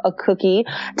a cookie,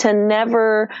 to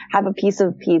never have a piece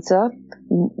of pizza,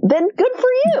 then good for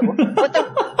you. But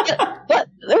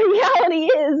the reality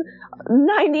is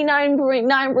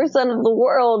 99.9% of the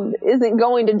world isn't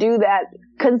going to do that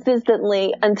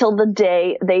consistently until the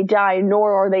day they die,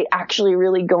 nor are they actually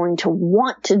really going to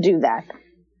want to do that.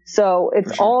 So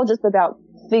it's all just about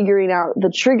figuring out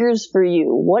the triggers for you.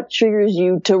 What triggers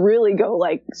you to really go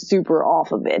like super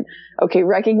off of it? Okay,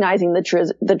 recognizing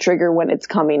the trigger when it's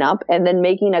coming up, and then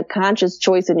making a conscious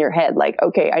choice in your head. Like,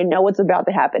 okay, I know what's about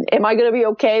to happen. Am I going to be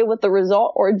okay with the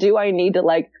result, or do I need to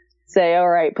like say, all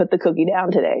right, put the cookie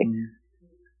down today?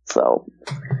 So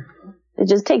it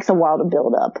just takes a while to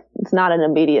build up. It's not an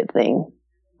immediate thing.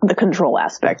 The control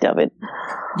aspect of it.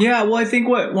 Yeah, well, I think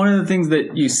one of the things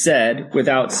that you said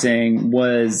without saying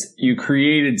was you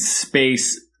created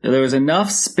space. There was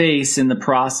enough space in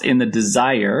the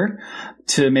desire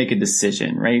to make a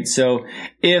decision, right? So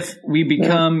if we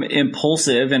become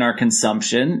impulsive in our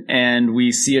consumption and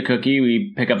we see a cookie,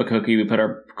 we pick up a cookie, we put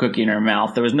our cookie in our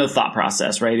mouth. There was no thought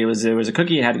process, right? There was a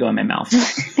cookie, it had to go in my mouth.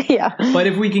 Yeah. But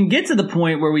if we can get to the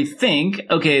point where we think,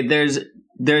 okay, there's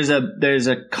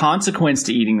a consequence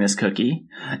to eating this cookie,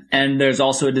 and there's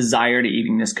also a desire to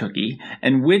eating this cookie,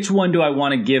 and which one do I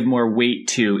want to give more weight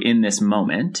to in this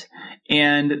moment?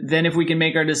 And then if we can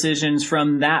make our decisions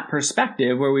from that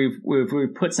perspective, where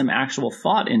we've put some actual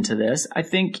thought into this, I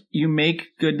think you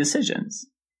make good decisions.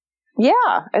 Yeah,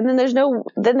 and then there's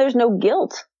no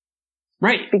guilt.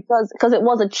 Right. Because it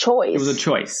was a choice. It was a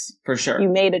choice, for sure. You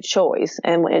made a choice,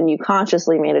 and you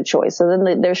consciously made a choice. So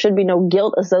then there should be no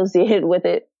guilt associated with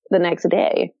it the next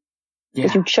day.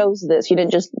 Because you chose this. You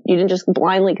didn't just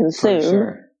blindly consume.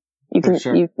 For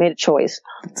sure. You made a choice.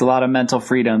 It's a lot of mental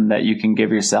freedom that you can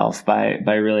give yourself by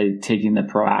really taking the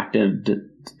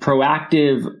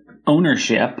proactive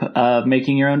ownership of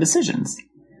making your own decisions.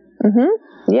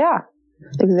 Mm-hmm. Yeah.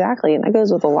 Exactly. And that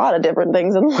goes with a lot of different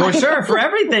things in life. For sure. For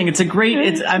everything.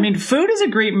 Food is a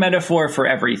great metaphor for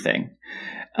everything.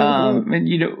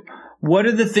 And what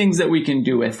are the things that we can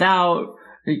do without?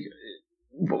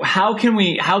 How can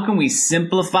we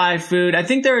simplify food? I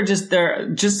think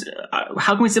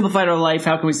how can we simplify our life?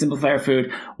 How can we simplify our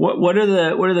food? What are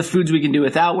the foods we can do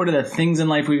without? What are the things in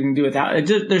life we can do without?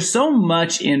 There's so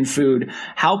much in food.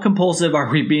 How compulsive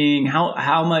are we being?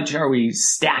 How much are we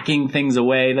stacking things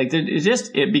away? Like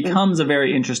it becomes a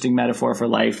very interesting metaphor for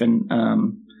life, and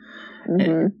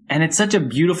it's such a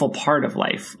beautiful part of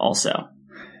life also.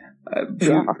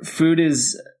 Food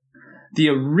is the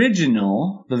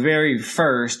very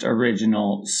first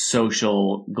original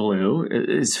social glue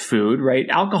is food, right?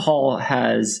 Alcohol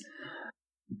has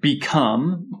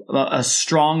become a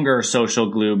stronger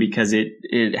social glue because it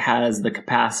has the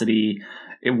capacity.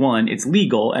 It's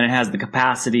legal, and it has the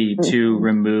capacity to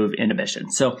remove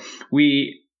inhibition. So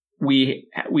we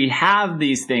have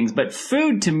these things, but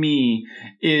food to me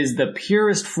is the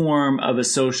purest form of a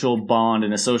social bond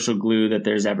and a social glue that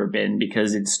there's ever been,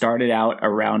 because it started out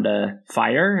around a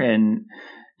fire, and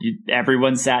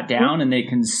everyone sat down and they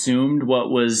consumed what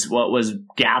was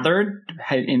gathered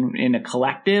in a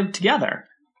collective together.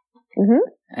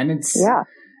 And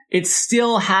it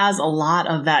still has a lot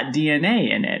of that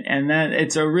DNA in it. And that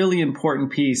it's a really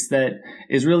important piece that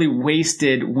is really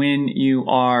wasted when you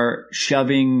are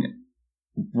shoving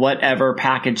whatever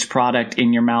packaged product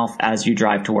in your mouth as you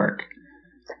drive to work.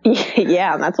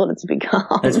 Yeah, that's what it's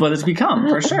become. That's what it's become,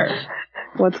 for sure.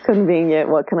 What's convenient?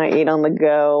 What can I eat on the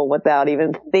go without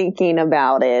even thinking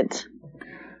about it?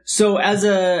 So as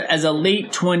a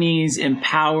late 20s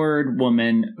empowered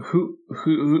woman, who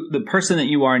the person that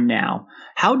you are now,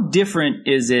 how different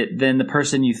is it than the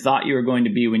person you thought you were going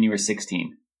to be when you were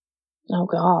 16? Oh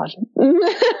God.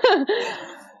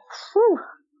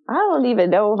 I don't even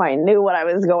know if I knew what I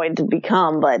was going to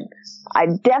become, but I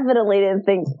definitely didn't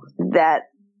think that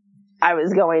I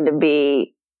was going to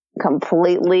be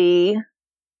completely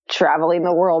traveling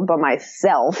the world by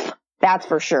myself. That's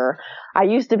for sure. I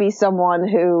used to be someone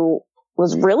who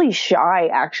was really shy,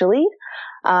 actually.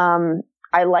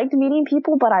 I liked meeting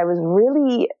people, but I was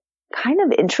really kind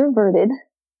of introverted.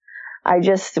 I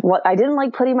didn't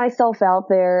like putting myself out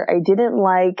there. I didn't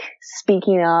like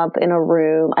speaking up in a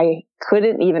room. I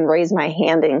couldn't even raise my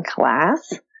hand in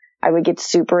class. I would get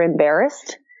super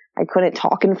embarrassed. I couldn't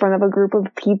talk in front of a group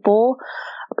of people.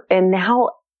 And now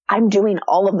I'm doing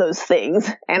all of those things,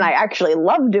 and I actually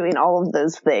love doing all of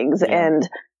those things. Yeah. And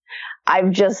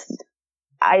I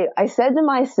said to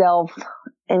myself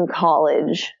in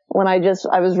college when I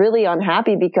was really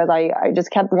unhappy because I just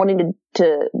kept wanting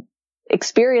to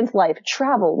experience life,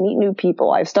 travel, meet new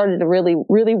people. I've started to really,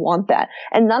 really want that.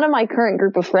 And none of my current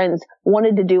group of friends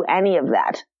wanted to do any of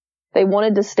that. They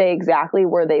wanted to stay exactly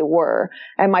where they were.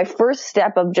 And my first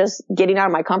step of just getting out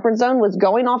of my comfort zone was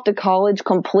going off to college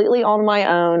completely on my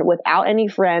own without any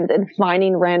friends and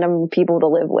finding random people to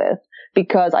live with,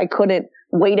 because I couldn't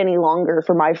wait any longer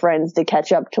for my friends to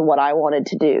catch up to what I wanted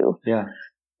to do. Yeah.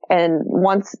 And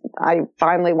once I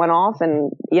finally went off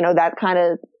and, that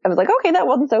I was like, okay, that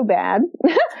wasn't so bad.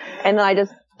 And then I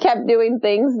just kept doing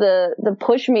things to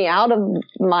push me out of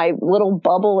my little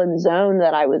bubble and zone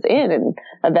that I was in. And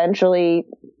eventually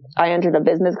I entered a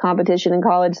business competition in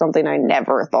college, something I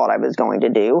never thought I was going to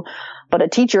do. But a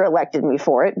teacher elected me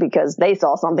for it because they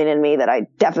saw something in me that I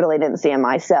definitely didn't see in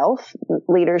myself,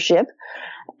 leadership.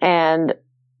 And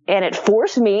it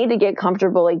forced me to get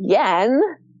comfortable again,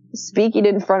 speaking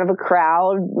in front of a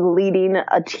crowd, leading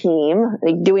a team,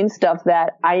 like doing stuff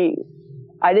that I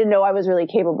didn't know I was really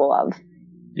capable of.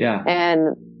 Yeah.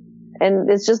 And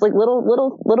it's just like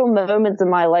little moments in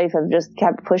my life have just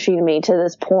kept pushing me to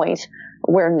this point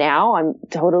where now I'm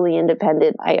totally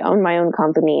independent. I own my own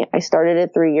company. I started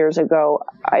it 3 years ago.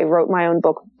 I wrote my own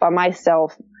book by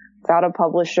myself without a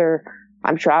publisher.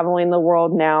 I'm traveling the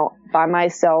world now by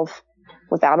myself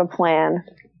without a plan.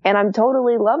 And I'm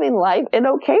totally loving life and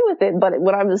okay with it. But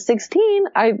when I was 16,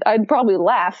 I'd probably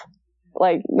laugh.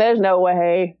 Like, there's no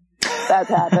way that's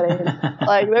happening.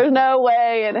 Like, there's no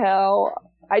way in hell.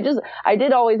 I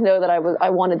did always know that I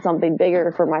wanted something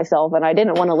bigger for myself, and I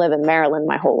didn't want to live in Maryland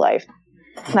my whole life.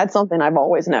 That's something I've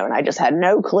always known. I just had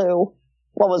no clue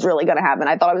what was really going to happen.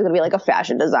 I thought I was going to be like a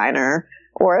fashion designer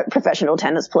or a professional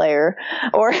tennis player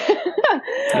or,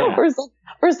 yeah.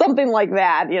 or something like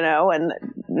that, and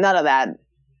none of that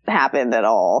happened at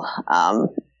all.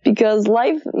 Because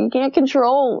life,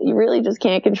 you really just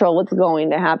can't control what's going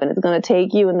to happen. It's going to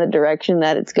take you in the direction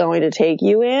that it's going to take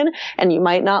you in, and you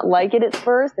might not like it at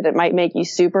first, and it might make you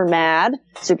super mad,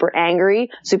 super angry,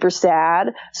 super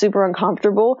sad, super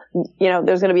uncomfortable.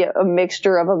 There's going to be a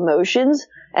mixture of emotions.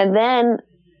 And then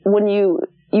when you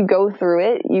go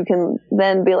through it, you can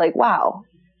then be like, wow,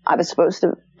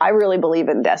 I really believe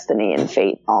in destiny and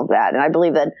fate, all that. And I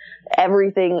believe that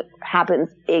everything happens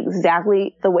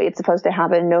exactly the way it's supposed to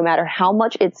happen, no matter how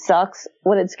much it sucks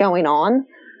when it's going on.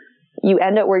 You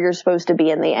end up where you're supposed to be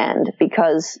in the end,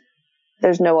 because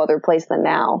there's no other place than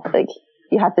now. Like,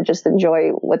 you have to just enjoy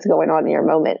what's going on in your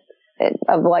moment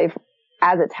of life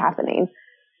as it's happening.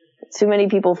 Too many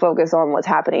people focus on what's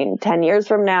happening 10 years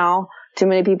from now. Too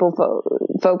many people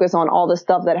focus on all the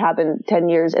stuff that happened 10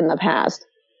 years in the past.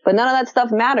 But none of that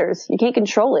stuff matters. You can't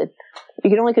control it.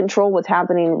 You can only control what's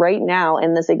happening right now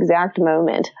in this exact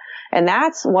moment. And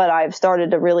that's what I've started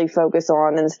to really focus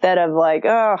on, instead of like,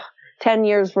 10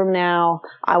 years from now,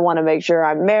 I want to make sure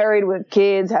I'm married with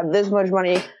kids, have this much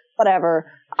money,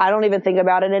 whatever. I don't even think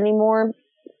about it anymore,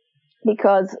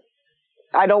 because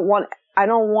I don't want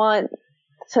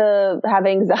to have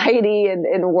anxiety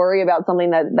and worry about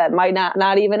something that might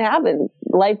not even happen.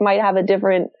 Life might have a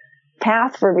different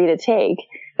path for me to take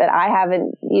that I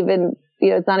haven't even,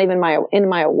 it's not even in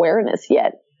my awareness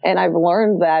yet. And I've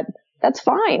learned that that's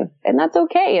fine and that's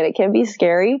okay. And it can be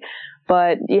scary,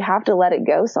 but you have to let it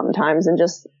go sometimes, and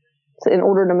just in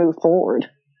order to move forward.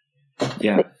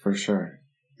 Yeah, for sure.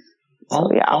 All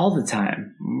the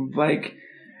time. Like,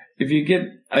 if you get,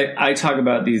 I talk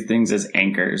about these things as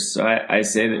anchors. So I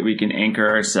say that we can anchor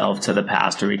ourselves to the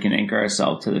past, or we can anchor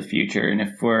ourselves to the future. And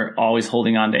if we're always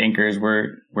holding on to anchors,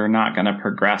 we're not going to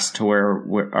progress to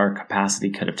where our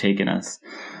capacity could have taken us.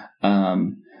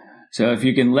 So if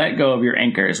you can let go of your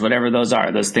anchors, whatever those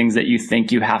are, those things that you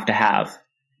think you have to have,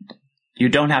 you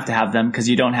don't have to have them, because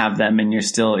you don't have them and you're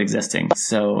still existing.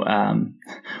 So,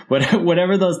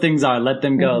 whatever those things are, let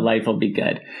them go. Life will be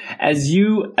good. As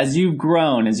you've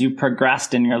grown, as you've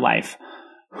progressed in your life,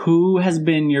 who has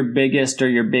been your biggest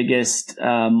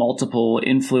multiple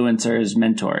influencers,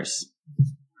 mentors?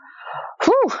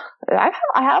 Whew, I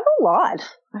have a lot.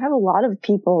 I have a lot of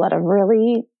people that have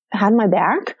really had my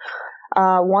back.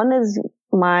 One is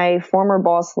my former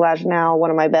boss / now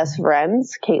one of my best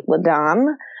friends, Kate Ladon.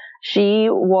 She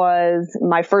was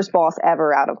my first boss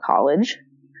ever out of college.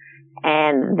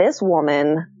 And this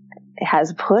woman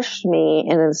has pushed me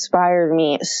and inspired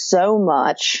me so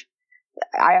much.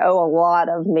 I owe a lot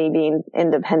of me being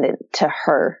independent to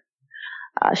her.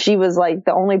 She was like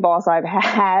the only boss I've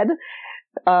had.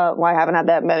 Well, I haven't had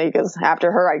that many, because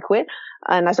after her I quit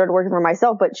and I started working for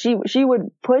myself. But she would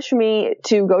push me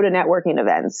to go to networking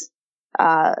events.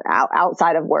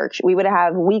 Outside of work. We would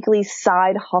have weekly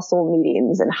side hustle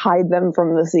meetings and hide them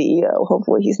from the CEO.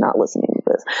 Hopefully he's not listening to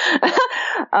this.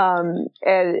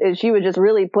 And she would just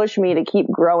really push me to keep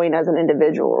growing as an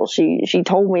individual. She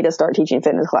told me to start teaching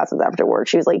fitness classes after work.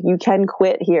 She was like, you can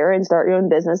quit here and start your own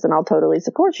business, and I'll totally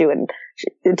support you.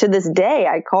 And to this day,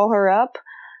 I call her up,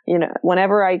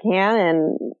 whenever I can.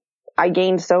 And I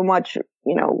gained so much,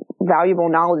 valuable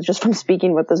knowledge just from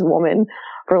speaking with this woman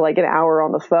for like an hour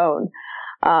on the phone.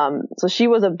 So she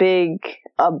was a big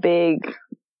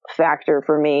factor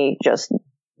for me, just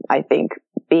I think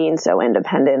being so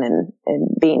independent and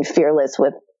being fearless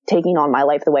with taking on my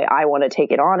life the way I want to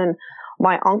take it on. And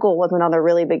my uncle was another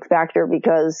really big factor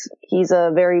because he's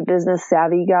a very business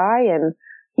savvy guy, and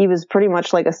he was pretty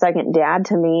much like a second dad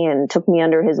to me and took me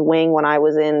under his wing when I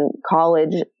was in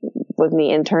college with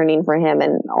me interning for him,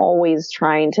 and always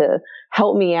trying to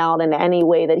help me out in any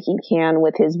way that he can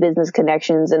with his business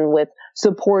connections and with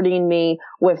supporting me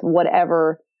with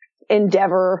whatever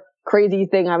endeavor, crazy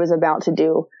thing I was about to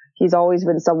do. He's always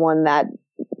been someone that,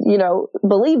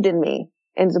 believed in me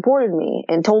and supported me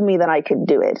and told me that I could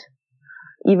do it.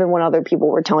 Even when other people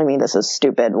were telling me, this is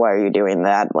stupid, why are you doing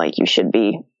that? Like, you should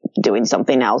be doing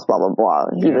something else, blah, blah, blah.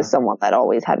 He was someone that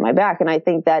always had my back. And I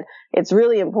think that it's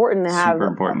really important to have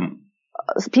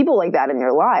people like that in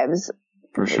your lives.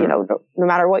 For sure. No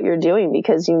matter what you're doing,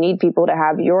 because you need people to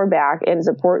have your back and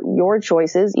support your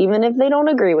choices, even if they don't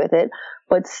agree with it,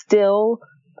 but still,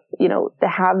 to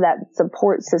have that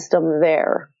support system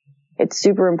there. It's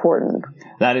super important.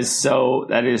 That is so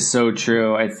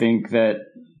true. I think that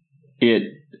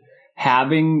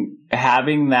having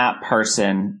that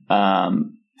person,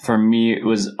 for me, it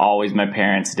was always my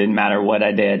parents. It didn't matter what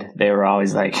I did. They were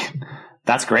always like,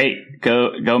 that's great.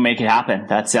 Go make it happen.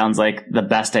 That sounds like the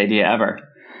best idea ever.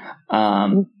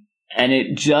 And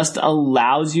it just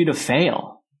allows you to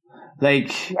fail.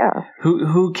 Like,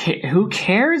 who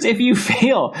cares if you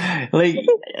fail? Like,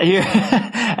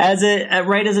 as a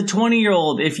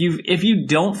 20-year-old, if you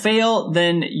don't fail,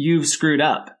 then you've screwed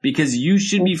up, because you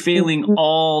should be failing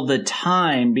all the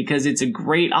time, because it's a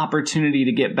great opportunity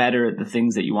to get better at the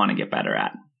things that you want to get better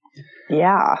at.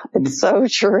 Yeah, it's so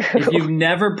true. If you've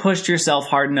never pushed yourself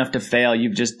hard enough to fail,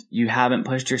 you haven't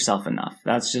pushed yourself enough.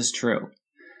 That's just true.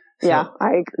 So, yeah,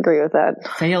 I agree with that.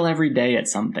 Fail every day at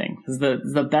something is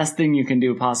the best thing you can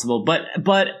do possible.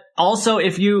 But also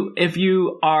if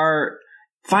you are,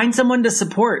 find someone to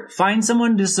support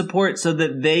so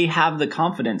that they have the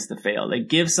confidence to fail. Like,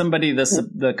 give somebody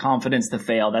the confidence to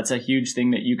fail. That's a huge thing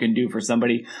that you can do for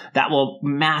somebody that will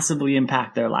massively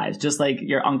impact their lives, just like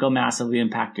your uncle massively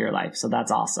impacted your life. So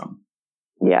that's awesome.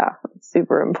 Yeah, it's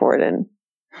super important.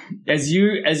 As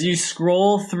you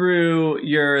scroll through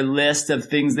your list of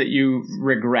things that you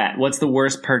regret, what's the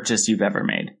worst purchase you've ever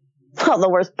made? Oh, the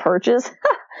worst purchase?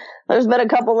 There's been a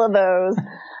couple of those.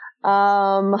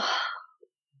 Well,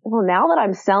 now that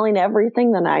I'm selling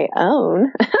everything that I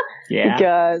own,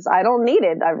 because I don't need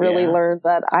it, I've really learned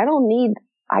that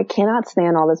I cannot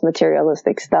stand all this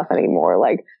materialistic stuff anymore.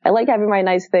 Like, I like having my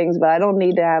nice things, but I don't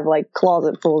need to have like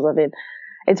closetfuls of it.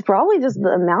 It's probably just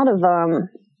the amount of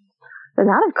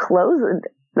clothes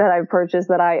that I've purchased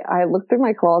that I look through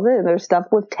my closet and there's stuff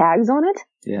with tags on it.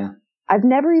 Yeah. I've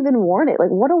never even worn it. Like,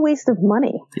 what a waste of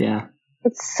money. Yeah.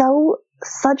 It's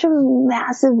such a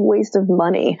massive waste of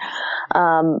money.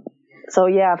 So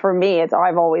yeah, for me,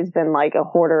 I've always been like a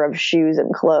hoarder of shoes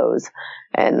and clothes.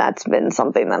 And that's been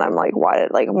something that I'm like,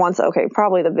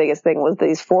 probably the biggest thing was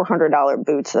these $400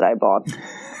 boots that I bought.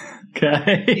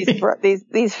 Okay.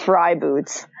 These Fry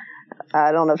boots.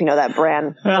 I don't know if you know that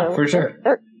brand. Yeah, for sure.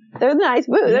 They're nice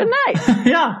boots. They're nice.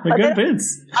 Yeah, they're good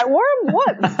boots. I wore them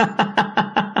once.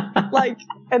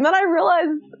 And then I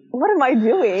realized, what am I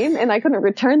doing? And I couldn't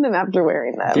return them after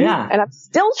wearing them. Yeah. And I'm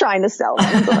still trying to sell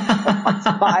them. So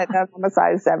I buy them. I'm a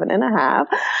size 7.5.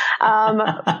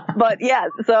 But yeah,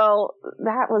 so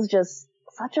that was just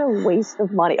such a waste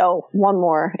of money. Oh, one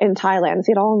more. In Thailand,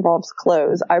 see, it all involves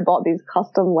clothes. I bought these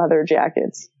custom leather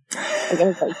jackets.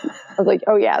 I was like,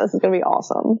 oh yeah, this is gonna be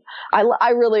awesome. I'm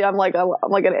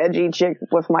like an edgy chick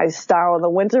with my style in the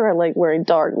winter. I like wearing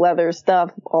dark leather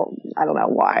stuff. Well, I don't know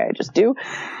why, I just do.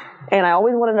 And I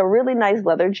always wanted a really nice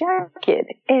leather jacket.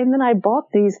 And then I bought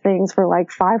these things for like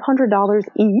 $500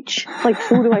 each. Like,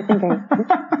 who do I think I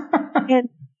am?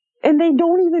 And they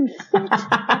don't even fit.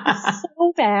 It's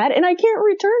so bad. And I can't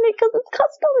return it because it's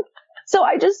custom. So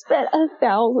I just spent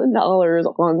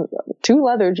 $1,000 on 2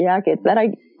 leather jackets that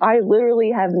I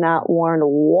literally have not worn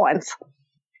once.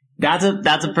 That's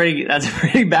a pretty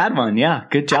bad one. Yeah.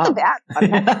 Good job. That's a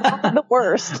bad one. That's the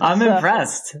worst. I'm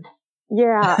impressed.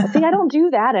 Yeah. See, I don't do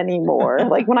that anymore.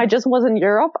 Like, when I just was in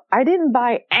Europe, I didn't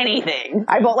buy anything.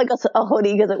 I bought like a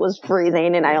hoodie because it was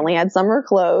freezing, and I only had summer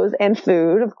clothes and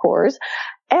food, of course.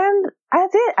 And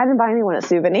that's it. I didn't buy anyone a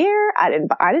souvenir. I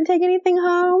didn't take anything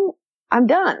home. I'm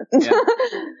done. Yeah.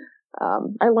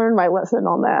 I learned my lesson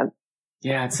on that.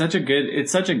 Yeah, it's such a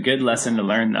good lesson to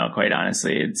learn, though, quite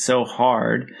honestly. It's so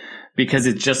hard because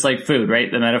it's just like food, right?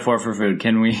 The metaphor for food.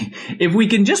 If we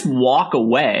can just walk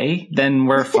away, then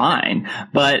we're fine.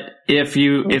 But if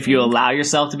you allow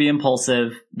yourself to be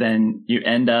impulsive, then you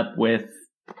end up with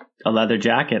a leather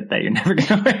jacket that you're never going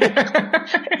to wear.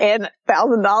 And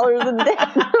 $1,000 in debt.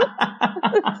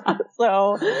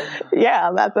 So,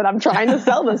 yeah, that's it. I'm trying to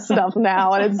sell this stuff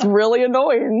now, and it's really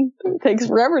annoying. It takes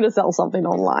forever to sell something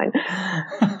online.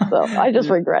 So I just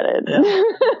regret it.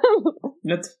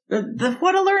 Yeah.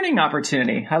 What a learning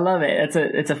opportunity. I love it.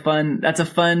 That's a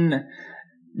fun,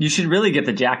 you should really get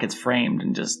the jackets framed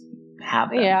and just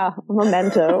have them. Yeah, a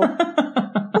memento.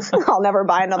 I'll never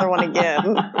buy another one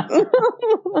again.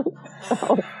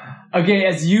 So. Okay,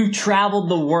 as you've traveled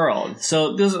the world,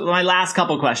 so this is my last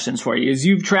couple questions for you. As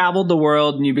you've traveled the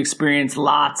world and you've experienced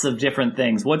lots of different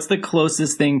things, what's the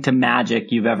closest thing to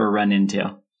magic you've ever run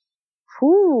into?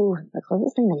 Ooh, the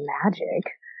closest thing to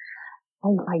magic.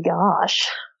 Oh my gosh.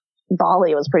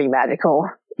 Bali was pretty magical.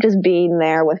 Just being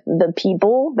there with the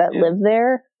people that live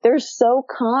there. They're so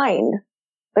kind.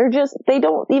 They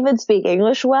don't even speak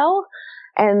English well.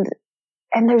 And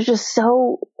they're just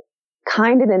so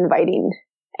kind and inviting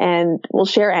and will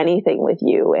share anything with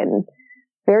you, and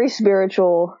very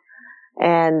spiritual,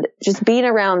 and just being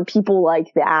around people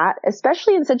like that,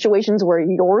 especially in situations where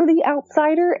you're the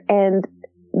outsider and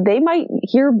they might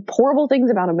hear horrible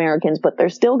things about Americans, but they're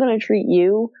still going to treat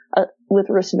you with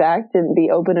respect and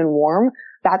be open and warm.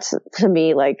 That's, to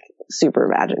me, like, super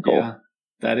magical. Yeah,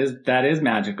 that is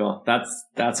magical.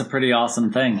 That's a pretty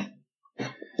awesome thing.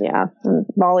 Yeah,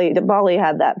 Bali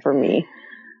had that for me,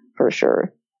 for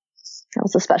sure. That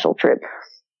was a special trip.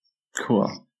 Cool.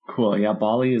 Yeah,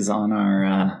 Bali is on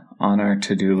our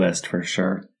to-do list for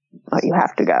sure. Oh, you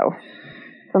have to go.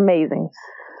 Amazing.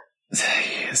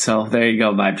 So there you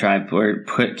go, Vibe Tribe.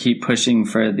 Keep pushing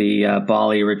for the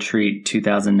Bali retreat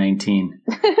 2019.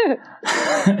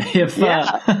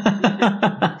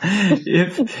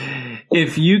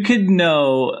 If you could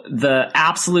know the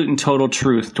absolute and total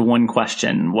truth to one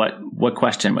question, what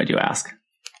question would you ask?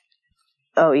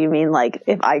 Oh, you mean like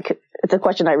if I could? It's a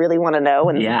question I really want to know.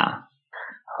 And yeah.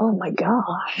 Oh my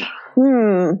gosh.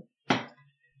 You're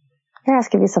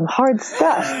asking me some hard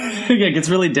stuff. It gets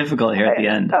really difficult here at the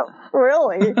end. Oh,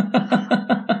 really?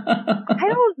 I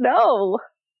don't know.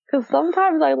 Because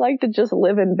sometimes I like to just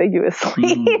live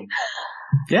ambiguously.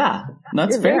 Yeah,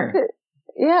 that's fair.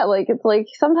 Yeah, like it's like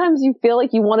sometimes you feel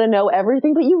like you want to know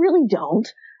everything, but you really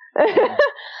don't. I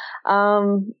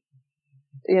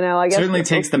guess certainly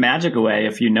takes the magic away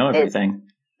if you know everything.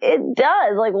 It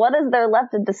does. Like, what is there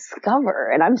left to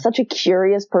discover? And I'm such a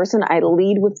curious person. I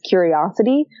lead with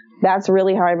curiosity. That's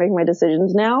really how I make my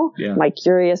decisions now. Yeah. Am I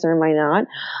curious or am I not?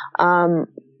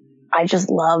 I just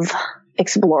love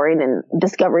exploring and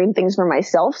discovering things for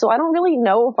myself. So I don't really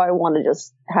know if I want to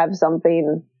just have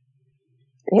something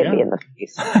hit me in the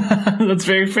face. That's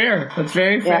very fair. That's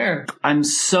very fair. I'm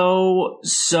so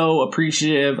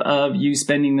appreciative of you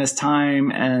spending this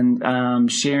time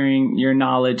and sharing your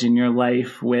knowledge and your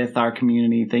life with our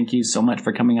community. Thank you so much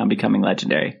for coming on Becoming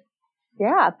Legendary.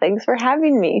 Yeah, thanks for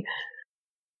having me.